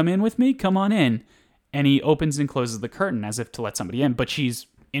 You want to come in with me? Come on in." And he opens and closes the curtain as if to let somebody in, but she's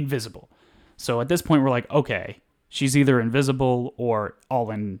invisible. So at this point, we're like, okay, she's either invisible or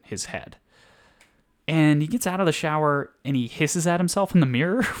all in his head. And he gets out of the shower, and he hisses at himself in the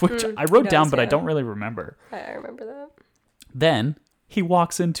mirror, which I wrote down, but I don't really remember. I remember that. Then he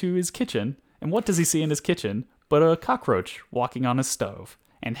walks into his kitchen, and what does he see in his kitchen but a cockroach walking on his stove?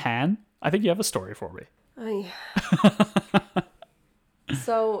 And Han, I think you have a story for me.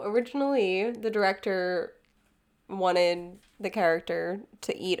 So originally, the director wanted the character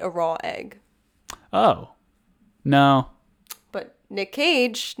to eat a raw egg. Oh, no. But Nick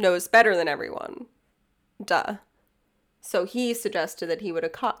Cage knows better than everyone. Duh. So he suggested that he would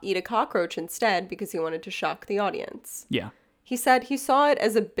eat a cockroach instead because he wanted to shock the audience. Yeah. He said he saw it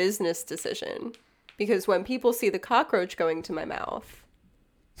as a business decision because when people see the cockroach going to my mouth,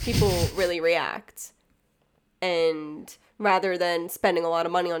 people really react. And rather than spending a lot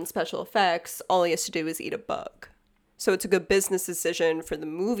of money on special effects, all he has to do is eat a bug. So it's a good business decision for the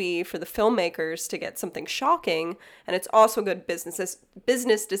movie, for the filmmakers to get something shocking. And it's also a good business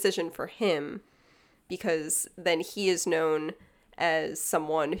decision for him because then he is known as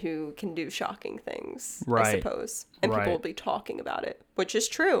someone who can do shocking things, right. I suppose. And people will be talking about it, which is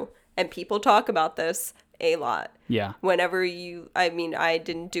true. And people talk about this a lot. Yeah. Whenever I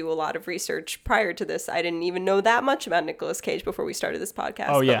didn't do a lot of research prior to this. I didn't even know that much about Nicolas Cage before we started this podcast.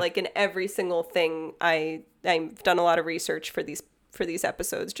 Oh, yeah. But like in every single thing, I've done a lot of research for these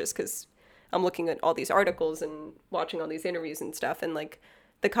episodes just because I'm looking at all these articles and watching all these interviews and stuff. And like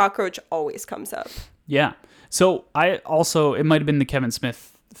the cockroach always comes up. Yeah. So it might have been the Kevin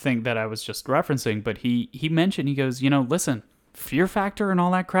Smith thing that I was just referencing, but he mentioned, he goes, listen, Fear Factor and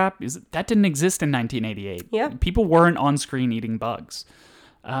all that crap, that didn't exist in 1988. Yeah. People weren't on screen eating bugs,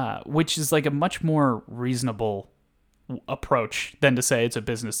 which is like a much more reasonable approach than to say it's a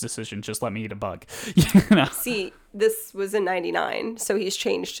business decision. Just let me eat a bug. See, this was in 99, so he's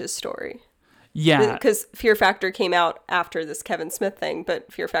changed his story. Yeah. Because Fear Factor came out after this Kevin Smith thing,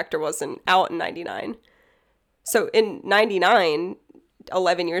 but Fear Factor wasn't out in 99. So in 99,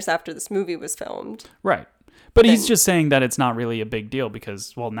 11 years after this movie was filmed. Right. But he's just saying that it's not really a big deal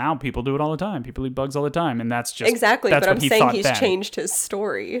because, well, now people do it all the time. People eat bugs all the time, and that's just exactly. That's but what I'm saying he's then. Changed his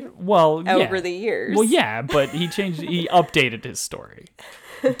story. Well, over the years. Well, yeah, but he updated his story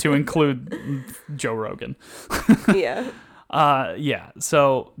to include Joe Rogan. Yeah. Yeah.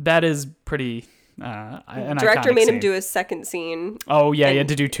 So that is pretty. Director made him do a second scene. Oh yeah, he had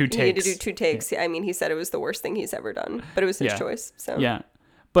to do 2 takes. He had to do 2 takes. Yeah. I mean, he said it was the worst thing he's ever done, but it was his choice. So yeah.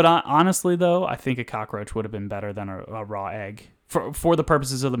 But honestly, though, I think a cockroach would have been better than a raw egg. For the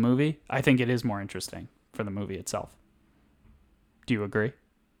purposes of the movie, I think it is more interesting for the movie itself. Do you agree?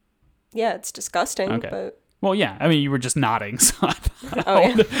 Yeah, it's disgusting. Okay. But... Well, yeah. I mean, you were just nodding. So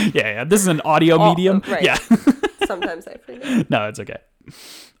yeah. Yeah. This is an audio medium. Right. Yeah. Sometimes I forget. No, it's okay.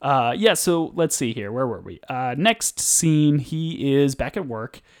 Yeah, so let's see here. Where were we? Next scene, he is back at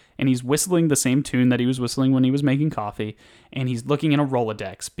work, and he's whistling the same tune that he was whistling when he was making coffee, and he's looking in a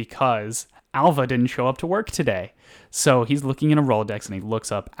Rolodex because Alva didn't show up to work today. So he's looking in a Rolodex, and he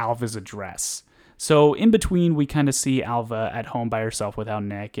looks up Alva's address. So in between, we kind of see Alva at home by herself without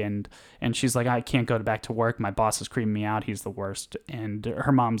Nick, and she's like, I can't go back to work. My boss is creeping me out. He's the worst. And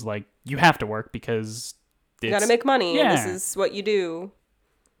her mom's like, you have to work because You got to make money. Yeah. This is what you do.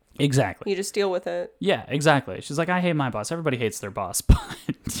 Exactly. You just deal with it. Yeah, exactly. She's like, I hate my boss. Everybody hates their boss, but,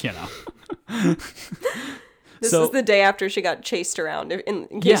 you know. This So- is the day after she got chased around, in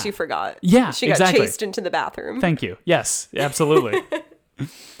case Yeah. you forgot. Yeah, She got exactly. chased into the bathroom. Thank you. Yes, absolutely.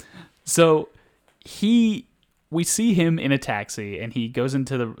 So we see him in a taxi, and he goes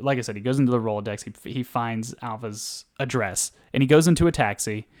into the, like I said, he goes into the Rolodex. He finds Alva's address, and he goes into a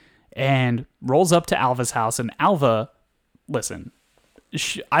taxi and rolls up to Alva's house. And Alva, listen,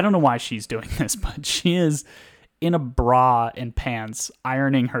 I don't know why she's doing this, but she is in a bra and pants,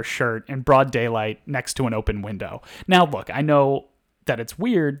 ironing her shirt in broad daylight next to an open window. Now, look, I know that it's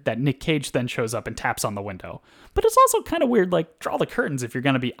weird that Nick Cage then shows up and taps on the window, but it's also kind of weird, like, draw the curtains if you're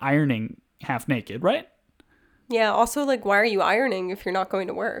going to be ironing half naked, right? Yeah, also, like, why are you ironing if you're not going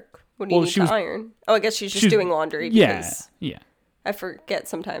to work? What do you Well, need she to was- iron? Oh, I guess she's just doing laundry Yeah, because yeah. I forget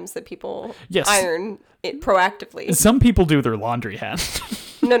sometimes that people Yes. iron it proactively. Some people do their laundry hat.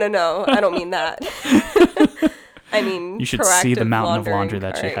 No, I don't mean that. I mean, You should see the proactive mountain of laundering. laundry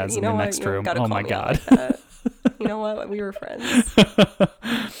that she All right, has you in the know what? next You don't room. gotta Oh call my me out God. like that. You know what? We were friends.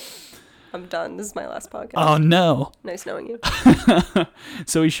 I'm done. This is my last podcast. Oh no. Nice knowing you.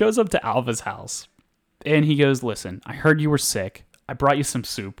 So he shows up to Alva's house and he goes, listen, I heard you were sick. I brought you some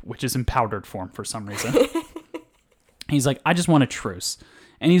soup, which is in powdered form for some reason. He's like, I just want a truce.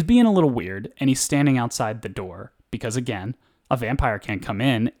 And he's being a little weird, and he's standing outside the door because, again, a vampire can't come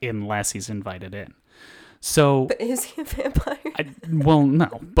in unless he's invited in. So, But is he a vampire? well, no,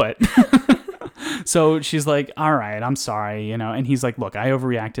 but so she's like, all right, I'm sorry, you know, and he's like, look, I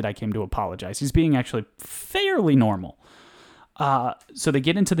overreacted. I came to apologize. He's being actually fairly normal. So they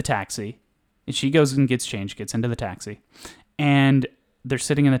get into the taxi, and she goes and gets changed, gets into the taxi, and they're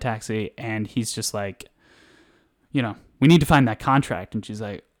sitting in the taxi, and he's just like, you know, we need to find that contract. And she's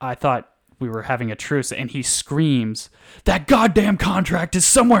like, I thought we were having a truce. And he screams, that goddamn contract is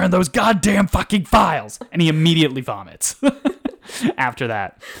somewhere in those goddamn fucking files. And he immediately vomits after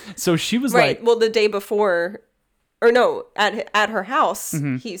that. So she was Right. like, Well, the day before, or no, at her house,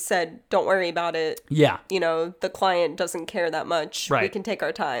 Mm-hmm. he said, "Don't worry about it. yeah, You know, the client doesn't care that much. We Right. can take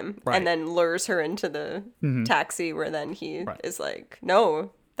our time." Right. Mm-hmm. And then lures her into the taxi, where then he Right. is like,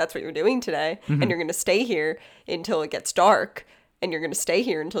 "No, that's what you're doing today, Mm-hmm. and you're going to stay here until it gets dark, and you're going to stay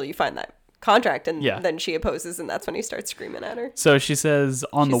here until you find that contract." And Yeah. then she opposes, and that's when he starts screaming at her. so she says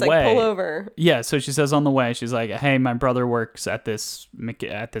on She's the like, way, "Pull over." yeah, so she says on the way, she's like, hey, my brother works at this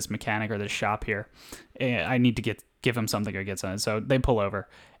mechanic or this shop here. I need to give him something or get something. So they pull over,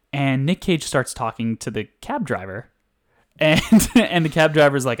 and Nick Cage starts talking to the cab driver. And the cab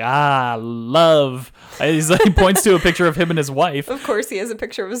driver's like, love. He's like, he points to a picture of him and his wife. Of course, he has a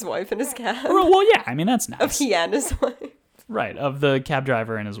picture of his wife in his cab. Well, yeah, I mean, that's nice. He and his wife. Right, of the cab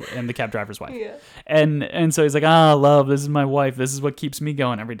driver and the cab driver's wife. Yeah. And so he's like, love, this is my wife. This is what keeps me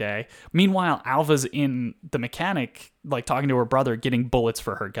going every day. Meanwhile, Alva's in the mechanic, like talking to her brother, getting bullets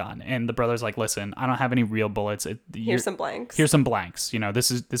for her gun. And the brother's like, listen, I don't have any real bullets. Here's some blanks. Here's some blanks. You know, this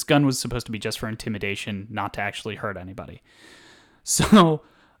gun was supposed to be just for intimidation, not to actually hurt anybody. So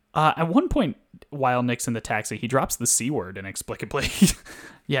at one point, while Nick's in the taxi, he drops the C word inexplicably.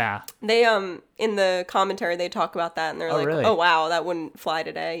 Yeah. They in the commentary they talk about that, and they're like, really? "Oh wow, that wouldn't fly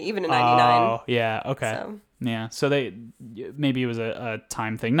today, even in '99." Oh, yeah. Okay. So. Yeah. So maybe it was a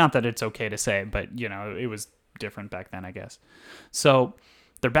time thing. Not that it's okay to say, but you know, it was different back then, I guess. So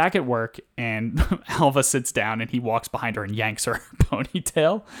they're back at work, and Alva sits down, and he walks behind her and yanks her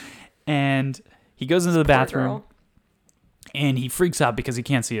ponytail, and he goes into the bathroom. girl. And he freaks out because he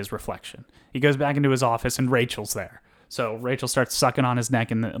can't see his reflection. He goes back into his office, and Rachel's there. So Rachel starts sucking on his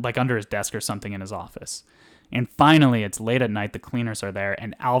neck and like under his desk or something in his office. And finally, it's late at night. The cleaners are there,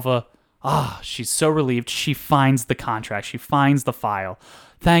 and Alva, she's so relieved. She finds the contract. She finds the file.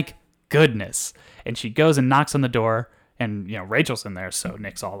 Thank goodness. And she goes and knocks on the door, and you know Rachel's in there. So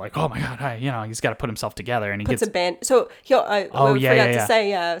Nick's all like, "Oh my god, he's got to put himself together." And he Puts gets a band. So I forgot yeah. to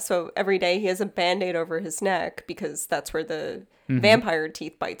say, so every day he has a band-aid over his neck because that's where the Mm-hmm. vampire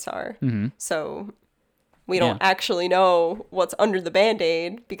teeth bites are. So we don't actually know what's under the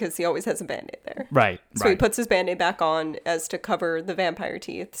band-aid because he always has a band-aid there. right. So he puts his band-aid back on as to cover the vampire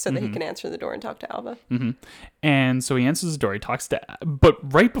teeth so that he can answer the door and talk to Alva. And so he answers the door. He talks to, but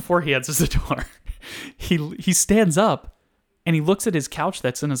right before he answers the door, he stands up and he looks at his couch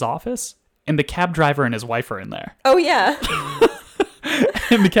that's in his office, and the cab driver and his wife are in there. Oh, yeah.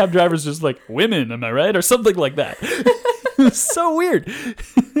 And the cab driver's just like, women, am I right? Or something like that. It's so weird.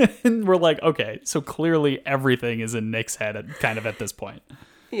 And we're like, okay, so clearly everything is in Nick's head kind of at this point.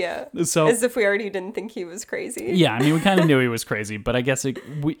 Yeah. So, as if we already didn't think he was crazy. yeah, I mean, we kind of knew he was crazy, but I guess He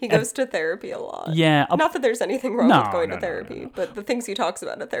goes to therapy a lot. Yeah. Not that there's anything wrong No, with going no, to no, therapy, but the things he talks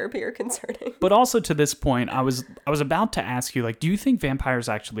about at therapy are concerning. But also to this point, I was about to ask you, like, do you think vampires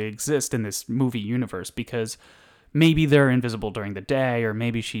actually exist in this movie universe? Because maybe they're invisible during the day, or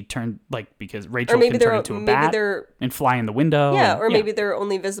maybe she turned, like, because Rachel can turn into a bat and fly in the window. Yeah, or maybe they're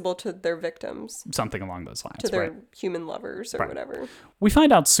only visible to their victims. Something along those lines. To their human lovers or whatever. We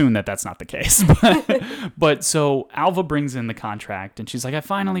find out soon that that's not the case. But so Alva brings in the contract, and she's like, I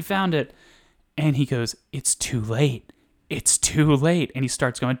finally found it. And he goes, it's too late. It's too late. And he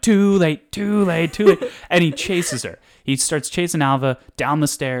starts going, too late, too late, too late. And he chases her. He starts chasing Alva down the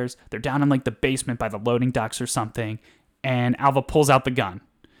stairs. They're down in like the basement by the loading docks or something. And Alva pulls out the gun.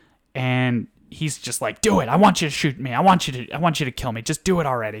 And he's just like, do it. I want you to shoot me. I want you to kill me. Just do it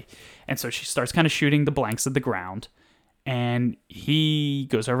already. And so she starts kind of shooting the blanks at the ground. And he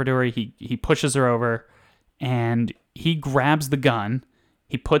goes over to her. He pushes her over. And he grabs the gun.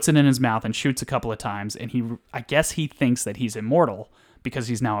 He puts it in his mouth and shoots a couple of times, and I guess he thinks that he's immortal because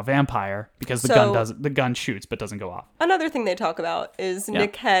he's now a vampire, because the gun shoots but doesn't go off. Another thing they talk about is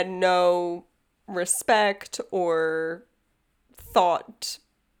Nick had no respect or thought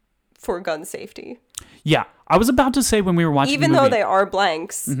for gun safety. Yeah, I was about to say when we were watching even the movie, though they are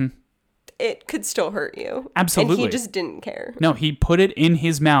blanks, it could still hurt you. Absolutely. And he just didn't care. No, he put it in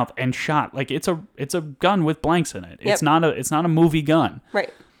his mouth and shot. Like it's a gun with blanks in it. Yep. It's not a movie gun.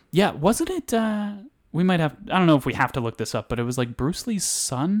 Right. Yeah, wasn't it we might have, I don't know if we have to look this up, but it was like Bruce Lee's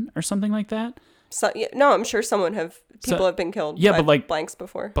son or something like that. So, yeah, no, I'm sure people have been killed by but like blanks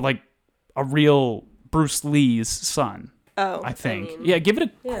before. But like a real Bruce Lee's son. Oh, I think. Yeah, give it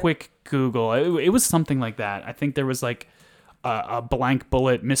a quick Google. It was something like that. I think there was like a blank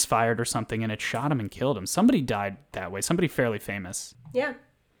bullet misfired or something, and it shot him and killed him. Somebody died that way. Somebody fairly famous. Yeah.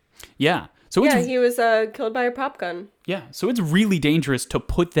 Yeah. So he was killed by a prop gun. Yeah. So it's really dangerous to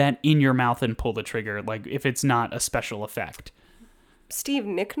put that in your mouth and pull the trigger, like if it's not a special effect. Steve,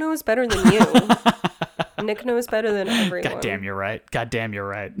 Nick knows better than you. Nick knows better than everyone. Goddamn, you're right.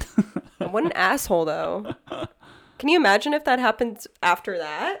 What an asshole, though. Can you imagine if that happened after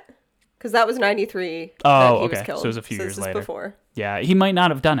that? Because that was 93. Oh, he okay. was killed. So it was a few years later. Before. Yeah, he might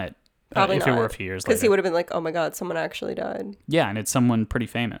not have done it. Probably if not. it were a few years later. Because he would have been like, oh my God, someone actually died. Yeah, and it's someone pretty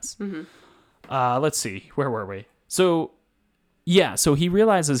famous. Mm-hmm. Let's see. Where were we? So, yeah, so he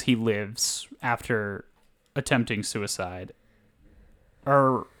realizes he lives after attempting suicide.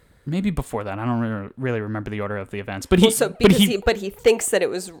 Or maybe before that. I don't really remember the order of the events. But he thinks that it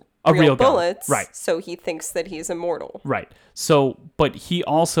was a real bullets. Gun. Right. So he thinks that he's immortal. Right. So, but he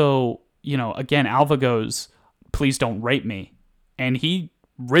also, again, Alva goes, please don't rape me. And he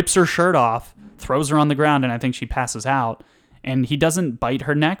rips her shirt off, throws her on the ground, and I think she passes out. And he doesn't bite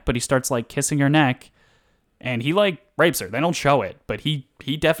her neck, but he starts like kissing her neck. And he like rapes her. They don't show it, but he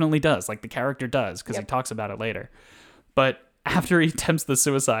definitely does. Like the character does, because he talks about it later. But after he attempts the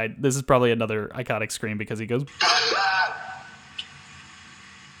suicide, this is probably another iconic scream because he goes...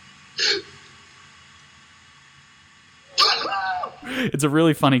 It's a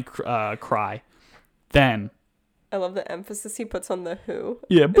really funny cry. Then... I love the emphasis he puts on the who.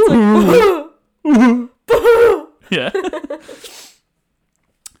 Yeah. It's like, yeah.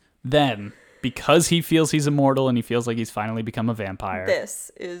 Then, because he feels he's immortal and he feels like he's finally become a vampire.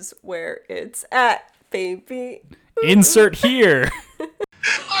 This is where it's at, baby. Insert here. I'm a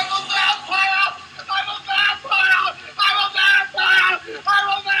vampire! I'm a vampire! I'm a vampire! I'm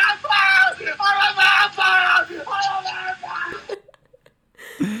a vampire! I'm a vampire! I'm a vampire!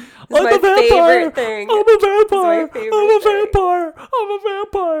 This is my favorite thing. I'm a vampire. This is my favorite I'm a thing. vampire. I'm a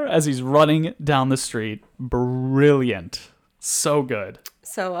vampire. As he's running down the street. Brilliant. So good.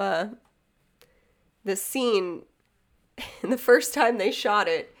 So, this scene, the first time they shot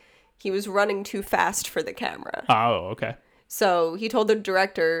it, he was running too fast for the camera. Oh, okay. So he told the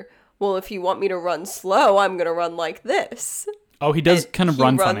director, well, if you want me to run slow, I'm going to run like this. Oh, he does kind of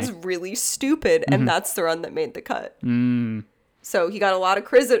run funny. He runs really stupid, and that's the run that made the cut. So he got a lot of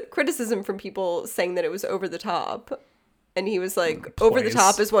criticism from people saying that it was over the top. And he was like, over the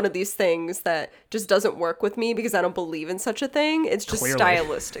top is one of these things that just doesn't work with me because I don't believe in such a thing. It's just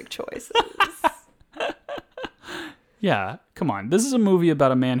stylistic choices. Yeah, come on. This is a movie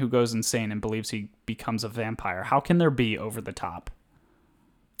about a man who goes insane and believes he becomes a vampire. How can there be over the top?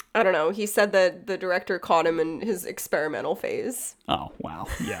 I don't know. He said that the director caught him in his experimental phase. Oh, wow.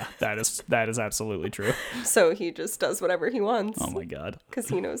 Yeah, that is absolutely true. So he just does whatever he wants. Oh my god. Because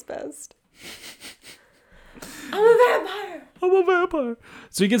he knows best. I'm a vampire! I'm a vampire.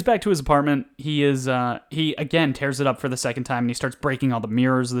 So he gets back to his apartment. He again tears it up for the second time, and he starts breaking all the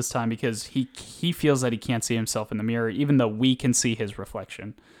mirrors this time because he feels that he can't see himself in the mirror, even though we can see his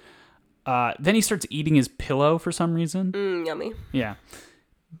reflection. Then he starts eating his pillow for some reason. Yummy. Yeah.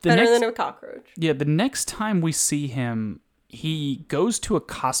 Better than a cockroach. Yeah, the next time we see him, he goes to a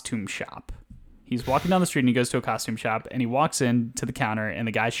costume shop. He's walking down the street and he goes to a costume shop and he walks in to the counter and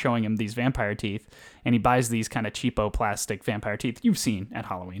the guy's showing him these vampire teeth and he buys these kind of cheapo plastic vampire teeth you've seen at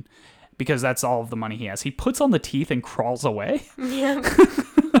Halloween because that's all of the money he has. He puts on the teeth and crawls away. Yeah.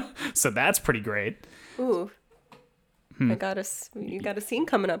 So that's pretty great. Ooh. You got a scene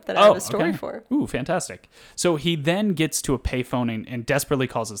coming up that I have a story for. Ooh, fantastic. So he then gets to a payphone and desperately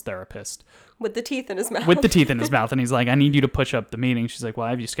calls his therapist. With the teeth in his mouth. With the teeth in his mouth. And he's like, I need you to push up the meeting. She's like, well,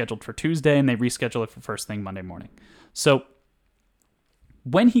 I have you scheduled for Tuesday. And they reschedule it for first thing Monday morning. So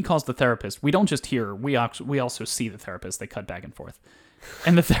when he calls the therapist, we don't just hear, we also see the therapist. They cut back and forth.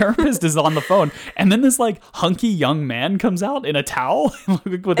 And the therapist is on the phone. And then this like hunky young man comes out in a towel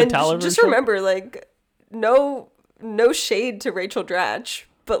with a towel over his just shoulder. remember, like, no shade to Rachel Dratch,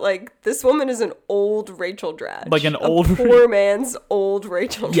 but like this woman is an old Rachel Dratch, like an old poor man's old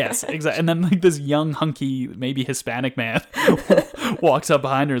Rachel Dratch. Yes, exactly. And then like this young hunky, maybe Hispanic man walks up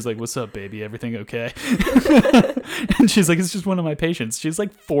behind her, and is like, "What's up, baby? Everything okay?" And she's like, "It's just one of my patients." She's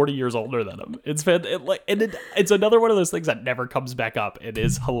like 40 years older than him. It's it's another one of those things that never comes back up. It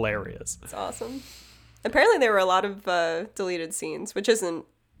is hilarious. It's awesome. Apparently, there were a lot of deleted scenes, which isn't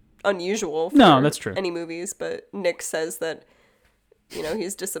unusual for that's true. any movies, but Nick says that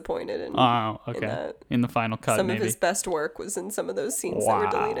he's disappointed in in the final cut. Some maybe of his best work was in some of those scenes that were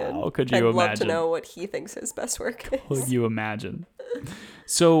deleted. Could you I'd imagine? love to know what he thinks his best work is. Could you imagine?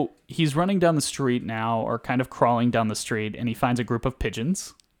 So he's running down the street now, or kind of crawling down the street, and he finds a group of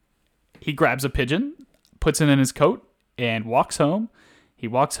pigeons. He grabs a pigeon, puts it in his coat, and walks home. He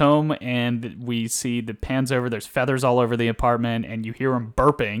walks home, and we see the pans over. There's feathers all over the apartment, and you hear him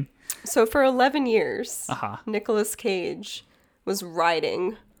burping. So for 11 years, Nicolas Cage was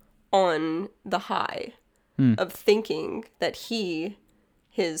riding on the high of thinking that his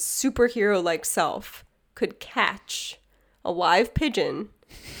superhero-like self, could catch a live pigeon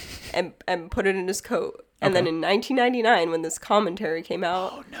and put it in his coat. And then in 1999, when this commentary came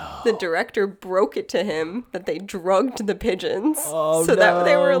out, the director broke it to him that they drugged the pigeons that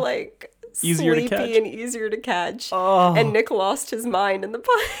they were like sleepy and easier to catch. And Nick lost his mind in the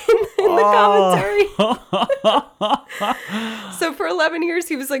commentary. So for 11 years,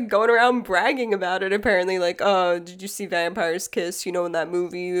 he was like going around bragging about it. Apparently, like, "Oh, did you see Vampires Kiss? In that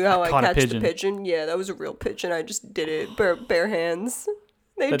movie, how I catch the pigeon? Yeah, that was a real pigeon. I just did it bare hands."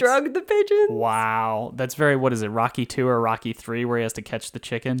 They drugged the pigeons. Wow. That's very, what is it, Rocky 2 or Rocky 3 where he has to catch the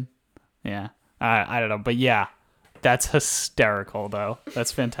chicken? Yeah. I don't know. But yeah, that's hysterical, though.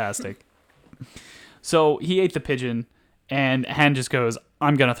 That's fantastic. So he ate the pigeon, and Han just goes,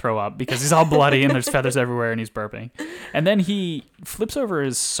 "I'm going to throw up," because he's all bloody and there's feathers everywhere and he's burping. And then he flips over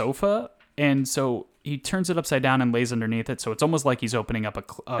his sofa, and so he turns it upside down and lays underneath it. So it's almost like he's opening up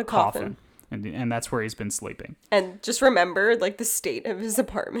a coffin. And that's where he's been sleeping. And just remember, like, the state of his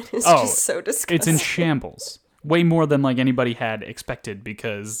apartment is just so disgusting. It's in shambles. Way more than, like, anybody had expected,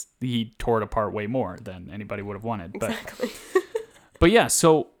 because he tore it apart way more than anybody would have wanted. Exactly. But yeah,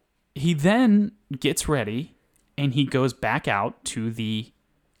 so he then gets ready, and he goes back out to the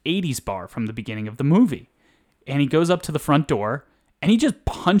 80s bar from the beginning of the movie. And he goes up to the front door, and he just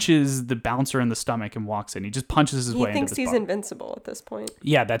punches the bouncer in the stomach and walks in. He just punches his way into this bar. He thinks he's invincible at this point.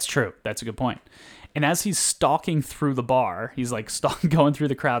 Yeah, that's true. That's a good point. And as he's stalking through the bar, he's like going through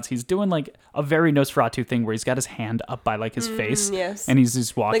the crowds. He's doing like a very Nosferatu thing where he's got his hand up by like his face. Yes. And he's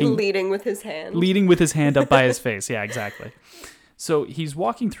just walking. Like leading with his hand. Leading with his hand up by his face. Yeah, exactly. So he's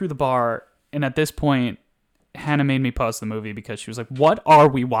walking through the bar. And at this point, Hannah made me pause the movie because she was like, "What are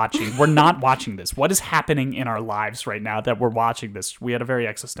we watching? We're not watching this. What is happening in our lives right now that we're watching this?" We had a very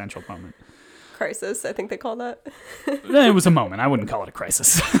existential moment. Crisis, I think they call that. It was a moment. I wouldn't call it a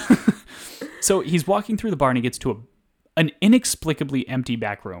crisis. So he's walking through the bar and he gets to an inexplicably empty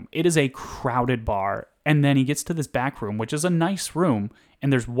back room. It is a crowded bar. And then he gets to this back room, which is a nice room.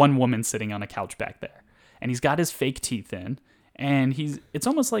 And there's one woman sitting on a couch back there. And he's got his fake teeth in. And it's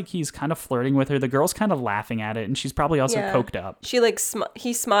almost like he's kind of flirting with her. The girl's kind of laughing at it, and she's probably also coked up. She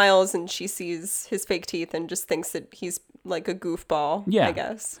he smiles, and she sees his fake teeth and just thinks that he's like a goofball, I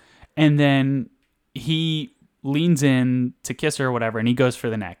guess. And then he leans in to kiss her or whatever, and he goes for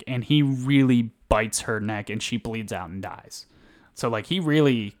the neck, and he really bites her neck, and she bleeds out and dies. So, like, he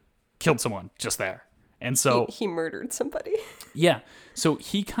really killed someone just there. And so... He murdered somebody. Yeah. So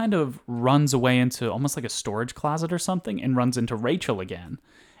he kind of runs away into almost like a storage closet or something and runs into Rachel again.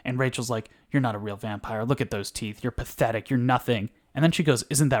 And Rachel's like, "You're not a real vampire. Look at those teeth. You're pathetic. You're nothing." And then she goes,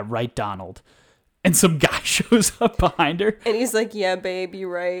 "Isn't that right, Donald?" And some guy shows up behind her. And he's like, "Yeah, babe, you're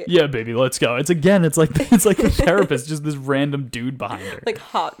right." "Yeah, baby, let's go." It's like a therapist, just this random dude behind her. Like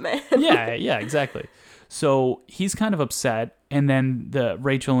hot man. Yeah, exactly. So he's kind of upset, and then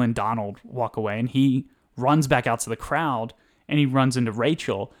Rachel and Donald walk away, and he runs back out to the crowd, and he runs into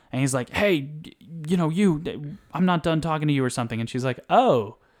Rachel, and he's like, "Hey, I'm not done talking to you," or something. And she's like,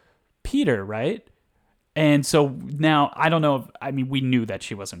 "Oh, Peter, right?" And so now, I don't know we knew that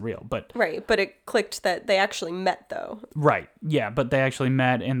she wasn't real, but... Right, but it clicked that they actually met, though. Right, yeah, but they actually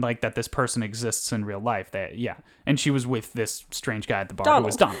met, and, like, that this person exists in real life. And she was with this strange guy at the bar Donald. who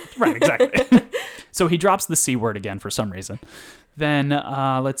was Donald. Right, exactly. So he drops the C word again for some reason. Then,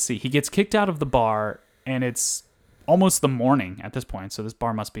 let's see, he gets kicked out of the bar, and it's almost the morning at this point, so this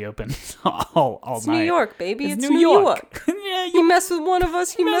bar must be open all It's night. New York, baby. It's New New York. Yeah, You mess with one of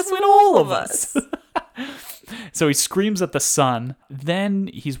us, you mess with all of us. So he screams at the sun. Then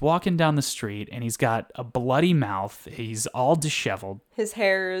he's walking down the street, and he's got a bloody mouth. He's all disheveled. His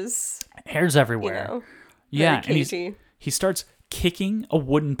hair's, Hair's everywhere. very And cagey. he starts kicking a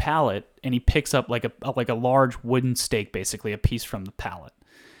wooden pallet, and he picks up like a large wooden stake, basically a piece from the pallet.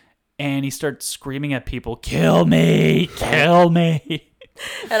 And he starts screaming at people, "Kill me! Kill me!"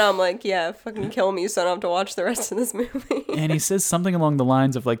 And I'm like, yeah, fucking kill me so I don't have to watch the rest of this movie. And he says something along the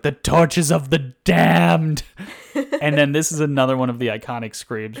lines of, like, "The torches of the damned." And then this is another one of the iconic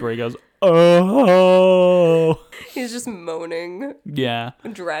screams where he goes, "Oh." He's just moaning, Yeah.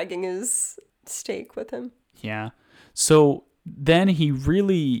 dragging his stake with him. Yeah. So then he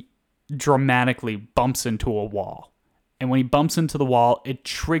really dramatically bumps into a wall. And when he bumps into the wall, it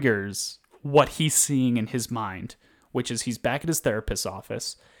triggers what he's seeing in his mind, which is he's back at his therapist's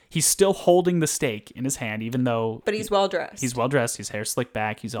office. He's still holding the stake in his hand, even though... But he's well dressed. He's well dressed. His hair's slicked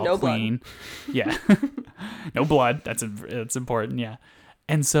back. He's all No clean. Blood. Yeah. No blood. That's important. Yeah.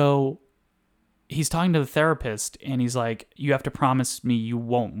 And so he's talking to the therapist, and he's like, "You have to promise me you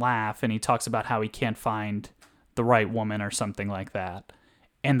won't laugh." And he talks about how he can't find the right woman or something like that.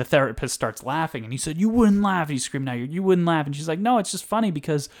 And the therapist starts laughing, and he said, "You wouldn't laugh." And he's screaming out, "You wouldn't laugh." And she's like, "No, it's just funny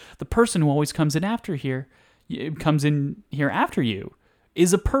because the person who always comes in here after you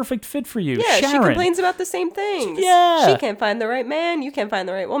is a perfect fit for you." Yeah, Sharon. she complains about the same things. Yeah. She can't find the right man. You can't find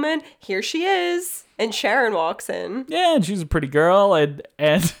the right woman. Here she is. And Sharon walks in. Yeah, and she's a pretty girl,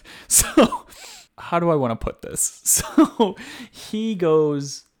 and so how do I want to put this? So he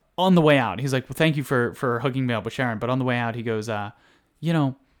goes on the way out. He's like, "Well, thank you for hooking me up with Sharon," but on the way out, he goes, "Oh,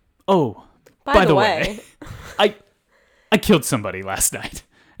 by the way, I killed somebody last night."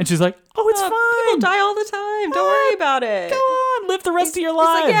 And she's like, "Oh, it's People fine. die all the time. Don't worry about it. Go on, live the rest of your He's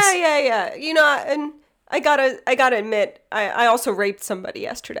lives." like, yeah. You know, and I gotta admit, I also raped somebody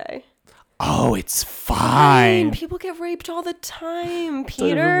yesterday. "Oh, it's fine. People get raped all the time, Don't even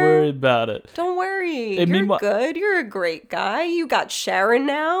Peter. worry about it." Don't worry. And You're meanwhile- good. You're a great guy. You got Sharon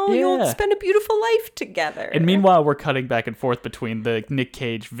now. Yeah. You'll spend a beautiful life together. And meanwhile, we're cutting back and forth between the Nick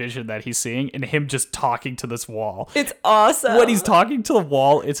Cage vision that he's seeing and him just talking to this wall. It's awesome. When he's talking to the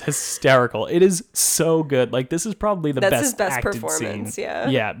wall, it's hysterical. It is so good. Like, this is probably That's best his best acted performance, scene. yeah.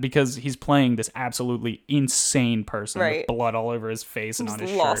 Yeah, because he's playing this absolutely insane person Right. with blood all over his face and on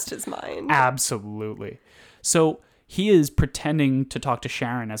his lost shirt. his mind. Absolutely. So he is pretending to talk to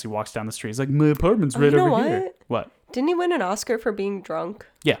Sharon as he walks down the street. He's like, "My apartment's right you know over here." what? What? Didn't he win an Oscar for being drunk?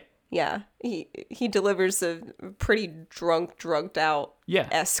 Yeah. Yeah, he delivers a pretty drunk, drugged out Yeah.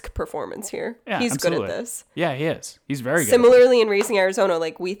 esque performance here. Yeah, He's absolutely. good at this. Yeah, he is. He's very good. Similarly, in Raising Arizona,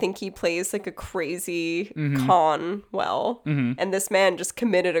 like we think he plays like a crazy Mm-hmm. con well, and this man just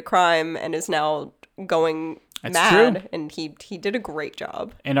committed a crime and is now going That's mad, true. and he did a great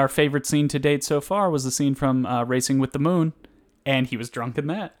job. And our favorite scene to date so far was the scene from Racing with the Moon, and he was drunk in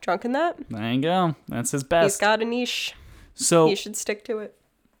that. Drunk in that, There you go. That's his he's best. got a niche. So He should stick to it.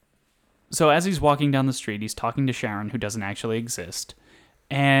 So as he's walking down the street, he's talking to Sharon, who doesn't actually exist.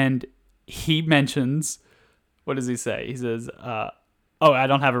 And he mentions, what does he say? He says, I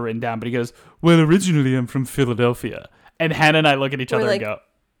don't have it written down, but he goes, "Well, originally I'm from Philadelphia." And Hannah and I look at each other We're and like, go,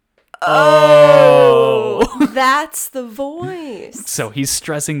 Oh, that's the voice. So he's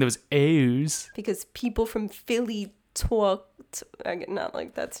stressing those O's. Because people from Philly talk, not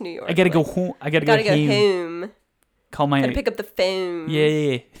like that's New York. I gotta go like, home. I gotta Gotta go go home. home. Call my... Gotta pick up the phone.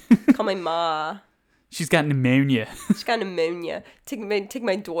 Yeah. Call my ma. She's got pneumonia. She's got pneumonia. Take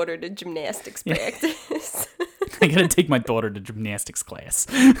my daughter to gymnastics practice. I gotta take my daughter to gymnastics class.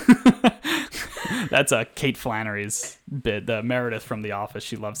 That's Kate Flannery's bit, the Meredith from The Office.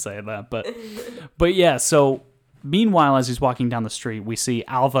 She loves saying that. But yeah, so meanwhile, as he's walking down the street, we see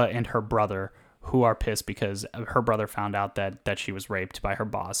Alva and her brother, who are pissed because her brother found out that she was raped by her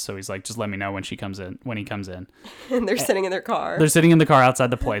boss. So he's like, just let me know when he comes in. And they're sitting in their car. They're sitting in the car outside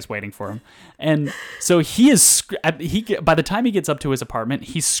the place waiting for him. And so by the time he gets up to his apartment,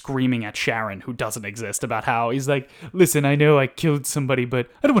 he's screaming at Sharon, who doesn't exist, about how he's like, listen, I know I killed somebody, but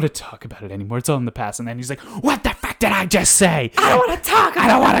I don't want to talk about it anymore. It's all in the past. And then he's like, what the fuck did I just say? I don't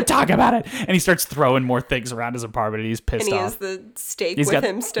want to talk about it. And he starts throwing more things around his apartment, and he's pissed off. And he has the steak with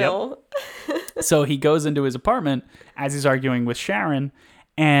him still. Yep. So he goes into his apartment as he's arguing with Sharon,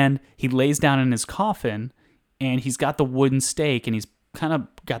 and he lays down in his coffin, and he's got the wooden stake, and he's kind of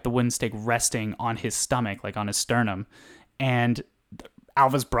got the wooden stake resting on his stomach, like on his sternum. And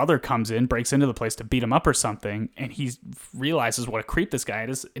Alva's brother comes in, breaks into the place to beat him up or something, and he realizes what a creep this guy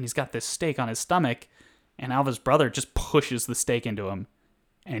is, and he's got this stake on his stomach, and Alva's brother just pushes the stake into him,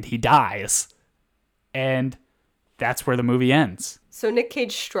 and he dies. And that's where the movie ends. So Nick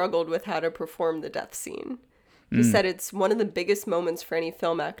Cage struggled with how to perform the death scene. He said it's one of the biggest moments for any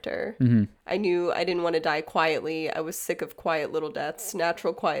film actor. Mm-hmm. I knew I didn't want to die quietly. I was sick of quiet little deaths.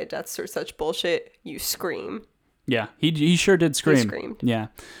 Natural quiet deaths are such bullshit. You scream. Yeah, he sure did scream. He screamed. Yeah.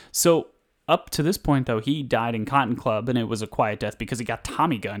 So up to this point, though, he died in Cotton Club, and it was a quiet death because he got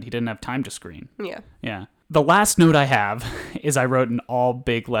Tommy gunned. He didn't have time to scream. Yeah. Yeah. The last note I have is I wrote in all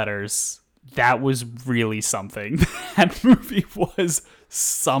big letters, that was really something. That movie was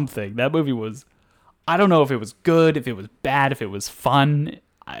something. That movie was, I don't know if it was good, if it was bad, if it was fun.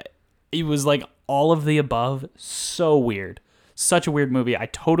 It was like all of the above. So weird. Such a weird movie. I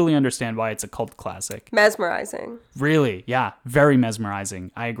totally understand why it's a cult classic. Mesmerizing. Really? Yeah. Very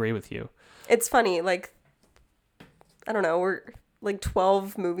mesmerizing. I agree with you. It's funny. Like, I don't know. We're like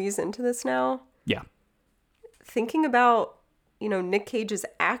 12 movies into this now. Yeah. Thinking about, Nick Cage's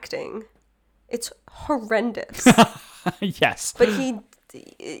acting, it's horrendous. Yes. But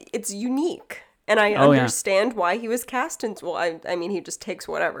it's unique. And I understand why he was cast in, I mean, he just takes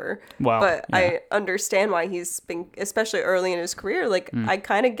whatever. Wow. But yeah. I understand why he's been, especially early in his career, like, I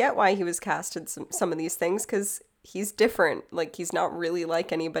kind of get why he was cast in some of these things, because he's different. Like, he's not really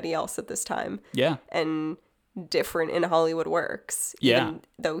like anybody else at this time. Yeah. And different in Hollywood works. Yeah. Even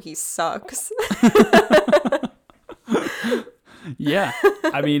though he sucks. Yeah.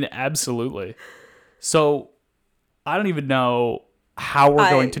 I mean, absolutely. So, I don't even know how we're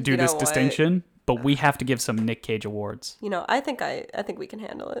going to do this distinction, but we have to give some Nick Cage awards. I think we can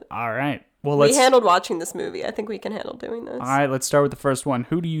handle it. All right. Well, we handled watching this movie. I think we can handle doing this. All right, let's start with the first one.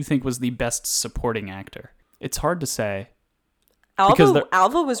 Who do you think was the best supporting actor? It's hard to say.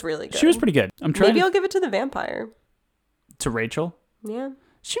 Alva was really good. She was pretty good. Maybe I'll give it to the vampire. To Rachel? Yeah.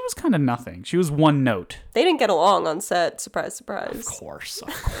 She was kind of nothing. She was one note. They didn't get along on set. Surprise, surprise. Of course.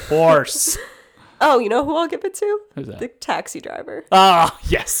 Oh, you know who I'll give it to? Who's that? The taxi driver. Oh,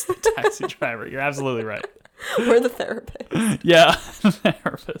 yes. The taxi driver. You're absolutely right. Or the therapist. Yeah, the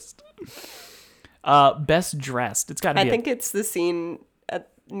therapist. Best dressed. It's got to be. I think it's the scene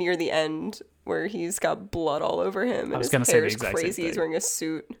near the end where he's got blood all over him. And his hair is crazy. He's wearing a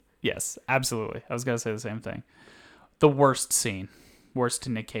suit. Yes, absolutely. I was going to say the same thing. The worst scene. Worst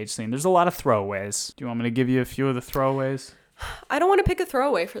Nick Cage scene. There's a lot of throwaways. Do you want me to give you a few of the throwaways? I don't want to pick a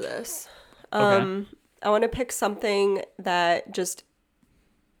throwaway for this. Okay. I want to pick something that just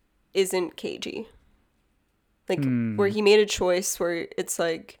isn't cagey. Like, where he made a choice where it's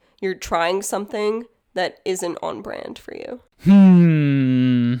like you're trying something that isn't on brand for you.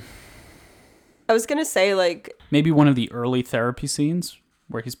 I was going to say, like... maybe one of the early therapy scenes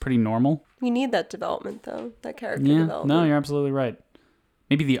where he's pretty normal. You need that development, though. That character development. No, you're absolutely right.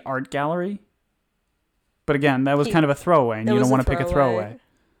 Maybe the art gallery. But again, that was kind of a throwaway, and you don't want to pick a throwaway.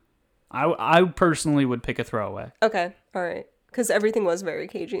 I personally would pick a throwaway. Okay, all right. Because everything was very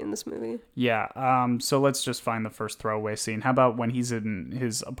cagey in this movie. Yeah, so let's just find the first throwaway scene. How about when he's in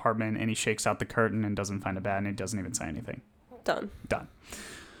his apartment and he shakes out the curtain and doesn't find a bat and he doesn't even say anything? Done.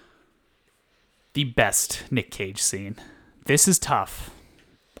 The best Nick Cage scene. This is tough.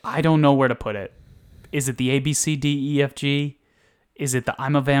 I don't know where to put it. Is it the ABCDEFG? Is it the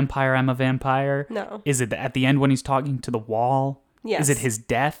I'm a vampire? No. Is it at the end when he's talking to the wall? Yes. Is it his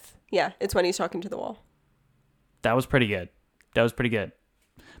death? Yeah, it's when he's talking to the wall. That was pretty good.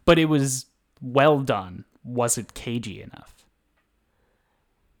 But it was well done. Was it cagey enough?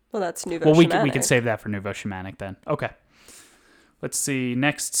 Well, that's Nouveau Shamanic. We could save that for Nouveau Shamanic then. Okay. Let's see.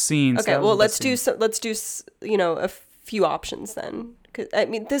 Next scene. Okay, well, let's do a few options then. 'Cause, I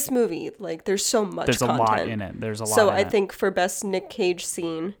mean, this movie, like, there's so much There's content. a lot in it. There's a lot So in I it. think for best Nick Cage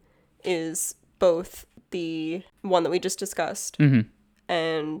scene is both the one that we just discussed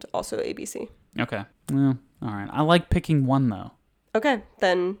and also ABC. Okay. Well, all right. I like picking one, though. Okay,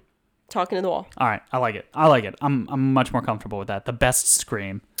 then Talking to the Wall. All right. I like it. I'm much more comfortable with that. The best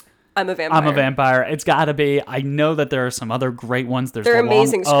Scream. I'm a Vampire. I'm a Vampire. It's got to be. I know that there are some other great ones. There are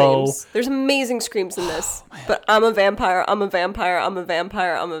amazing screams. There's amazing screams in this. But I'm a Vampire. I'm a Vampire. I'm a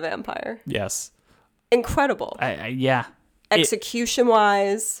Vampire. I'm a Vampire. Yes. Incredible. Yeah.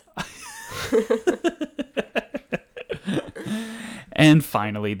 Execution-wise. And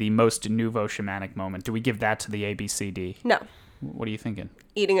finally, the most nouveau shamanic moment. Do we give that to the ABCD? No. What are you thinking?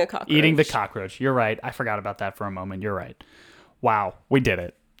 Eating a cockroach. Eating the cockroach. You're right. I forgot about that for a moment. You're right. Wow. We did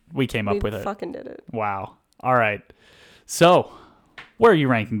it. We came up with it. We fucking did it. Wow. All right. So, where are you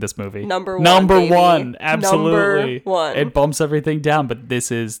ranking this movie? Number one, Number baby. one. Absolutely. Number one. It bumps everything down, but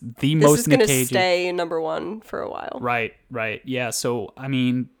this is the This most is going to Nick Cagey. stay number one for a while. Right. Yeah. So, I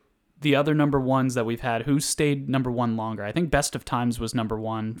mean, the other number ones that we've had, who stayed number one longer? I think Best of Times was number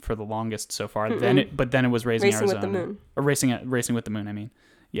one for the longest so far. Then it was Raising Racing with Arizona. the Moon. Or Racing with the Moon, I mean.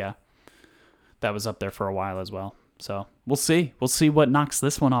 Yeah. That was up there for a while as well. So, we'll see. We'll see what knocks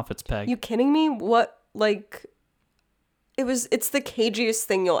this one off its peg. You kidding me? What, like, it's the cagiest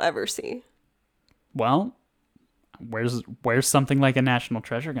thing you'll ever see. Well, where's something like A National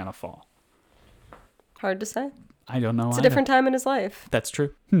Treasure gonna fall? Hard to say. I don't know. It's a different time in his life. That's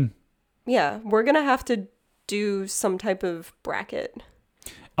true. Yeah, we're going to have to do some type of bracket.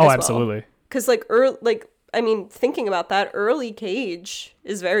 Oh, well. absolutely. Because, thinking about that, early Cage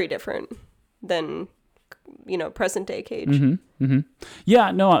is very different than, present day Cage. Yeah,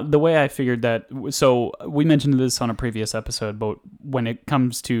 no, the way I figured that, so we mentioned this on a previous episode, but when it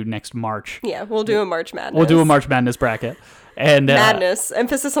comes to next March, Yeah, we'll do a March Madness. we'll do a March Madness bracket. And Madness.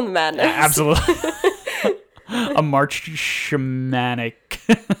 Emphasis on the madness. Absolutely. A March shamanic.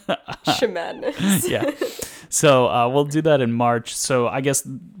 Shamadness. Yeah. So we'll do that in March. So I guess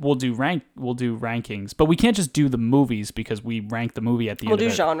we'll do rankings, but we can't just do the movies because we rank the movie at the We'll end of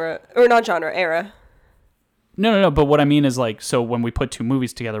do it. genre. Or not genre, era. No. But what I mean is, like, so when we put two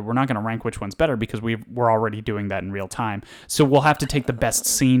movies together, we're not going to rank which one's better because we're already doing that in real time. So we'll have to take the best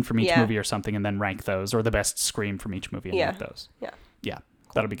scene from each Yeah. movie or something and then rank those, or the best scream from each movie and Yeah. rank those. Yeah. Yeah,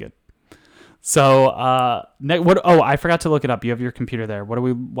 that'll be good. So, I forgot to look it up. You have your computer there. What are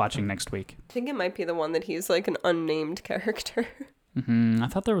we watching next week? I think it might be the one that he's like an unnamed character. I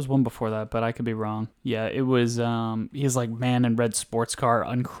thought there was one before that, but I could be wrong. Yeah, it was, he's like man in red sports car,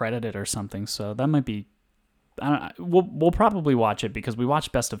 uncredited or something. So that might be, I don't know. We'll probably watch it because we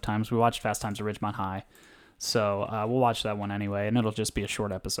watched Best of Times. We watched Fast Times at Ridgemont High. So we'll watch that one anyway, and it'll just be a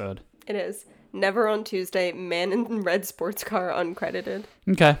short episode. It is. Never on Tuesday, man in red sports car uncredited.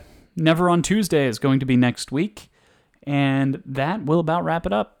 Okay. Never on Tuesday is going to be next week. And that will about wrap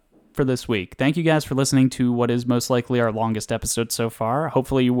it up for this week. Thank you guys for listening to what is most likely our longest episode so far.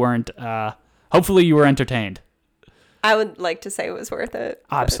 Hopefully you were entertained. I would like to say it was worth it.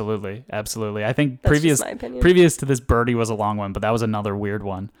 but Absolutely. I think That's just my opinion. previous to this, Birdie was a long one, but that was another weird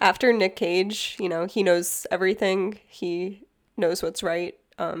one. After Nick Cage, he knows everything. He knows what's right.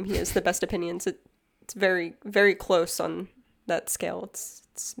 He has the best opinions. It's very, very close on that scale. It's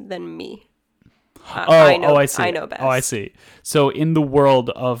than me. I see. I know best. Oh, I see. So in the world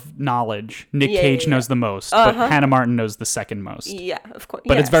of knowledge, Nick Yeah, Cage yeah, knows the most, but Hannah Martin knows the second most. Yeah, of course.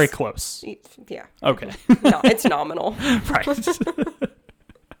 But it's very yes. close. Yeah. Okay. No, it's nominal. Right.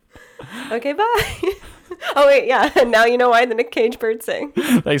 Okay, bye. Oh, wait, yeah. And now you know why the Nick Cage bird sings.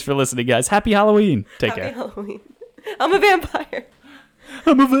 Thanks for listening, guys. Happy Halloween. Take Happy care. Halloween. I'm a vampire.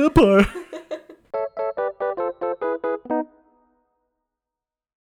 I'm a vampire.